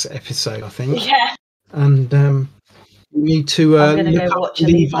Levi's episode, I think. Yeah. And we need to look up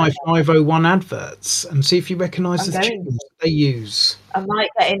Levi 501 adverts and see if you recognise the tunes they use. I might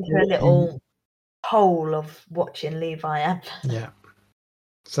get into a little hole of watching Levi adverts. Yeah.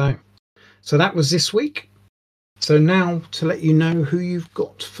 So that was this week. So now to let you know who you've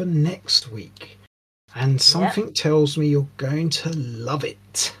got for next week. And something tells me you're going to love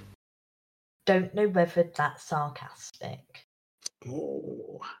it. Don't know whether that's sarcastic.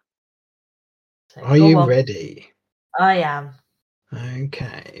 Oh. So are you ready? I am.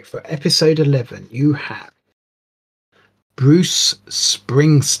 Okay, for episode 11, you have Bruce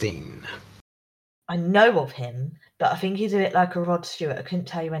Springsteen. I know of him, but I think he's a bit like a Rod Stewart. I couldn't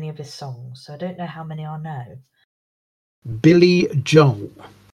tell you any of his songs, so I don't know how many I know. Billy Joel.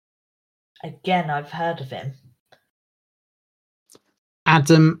 Again, I've heard of him.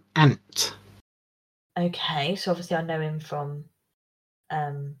 Adam Ant. Okay, so obviously I know him from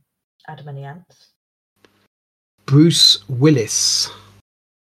Adam and the Ants? Bruce Willis.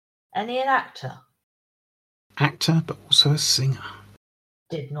 Any an actor? Actor, but also a singer.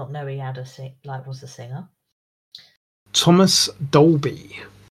 Did not know he had was a singer. Thomas Dolby.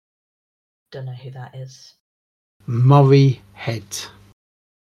 Don't know who that is. Murray Head.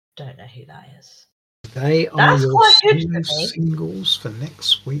 Don't know who that is. They are That's your quite good for me. singles for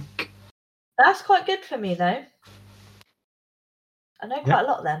next week. That's quite good for me, though. I know quite a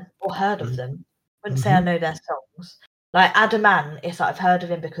lot of them, or heard of them. Wouldn't say I know their songs. Like Adam Ant, it's like I've heard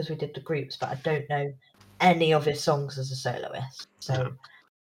of him because we did the groups, but I don't know any of his songs as a soloist. So,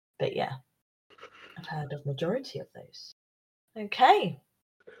 but yeah, I've heard of majority of those. Okay.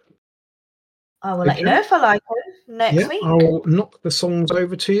 I will let you know if I like them next week. I'll knock the songs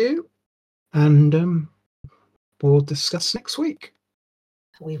over to you, and we'll discuss next week.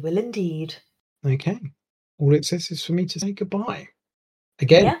 We will indeed. Okay. All it says is for me to say goodbye.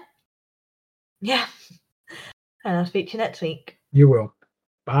 Again. Yeah. And I'll speak to you next week. You will.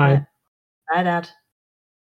 Bye. Yeah. Bye, Dad.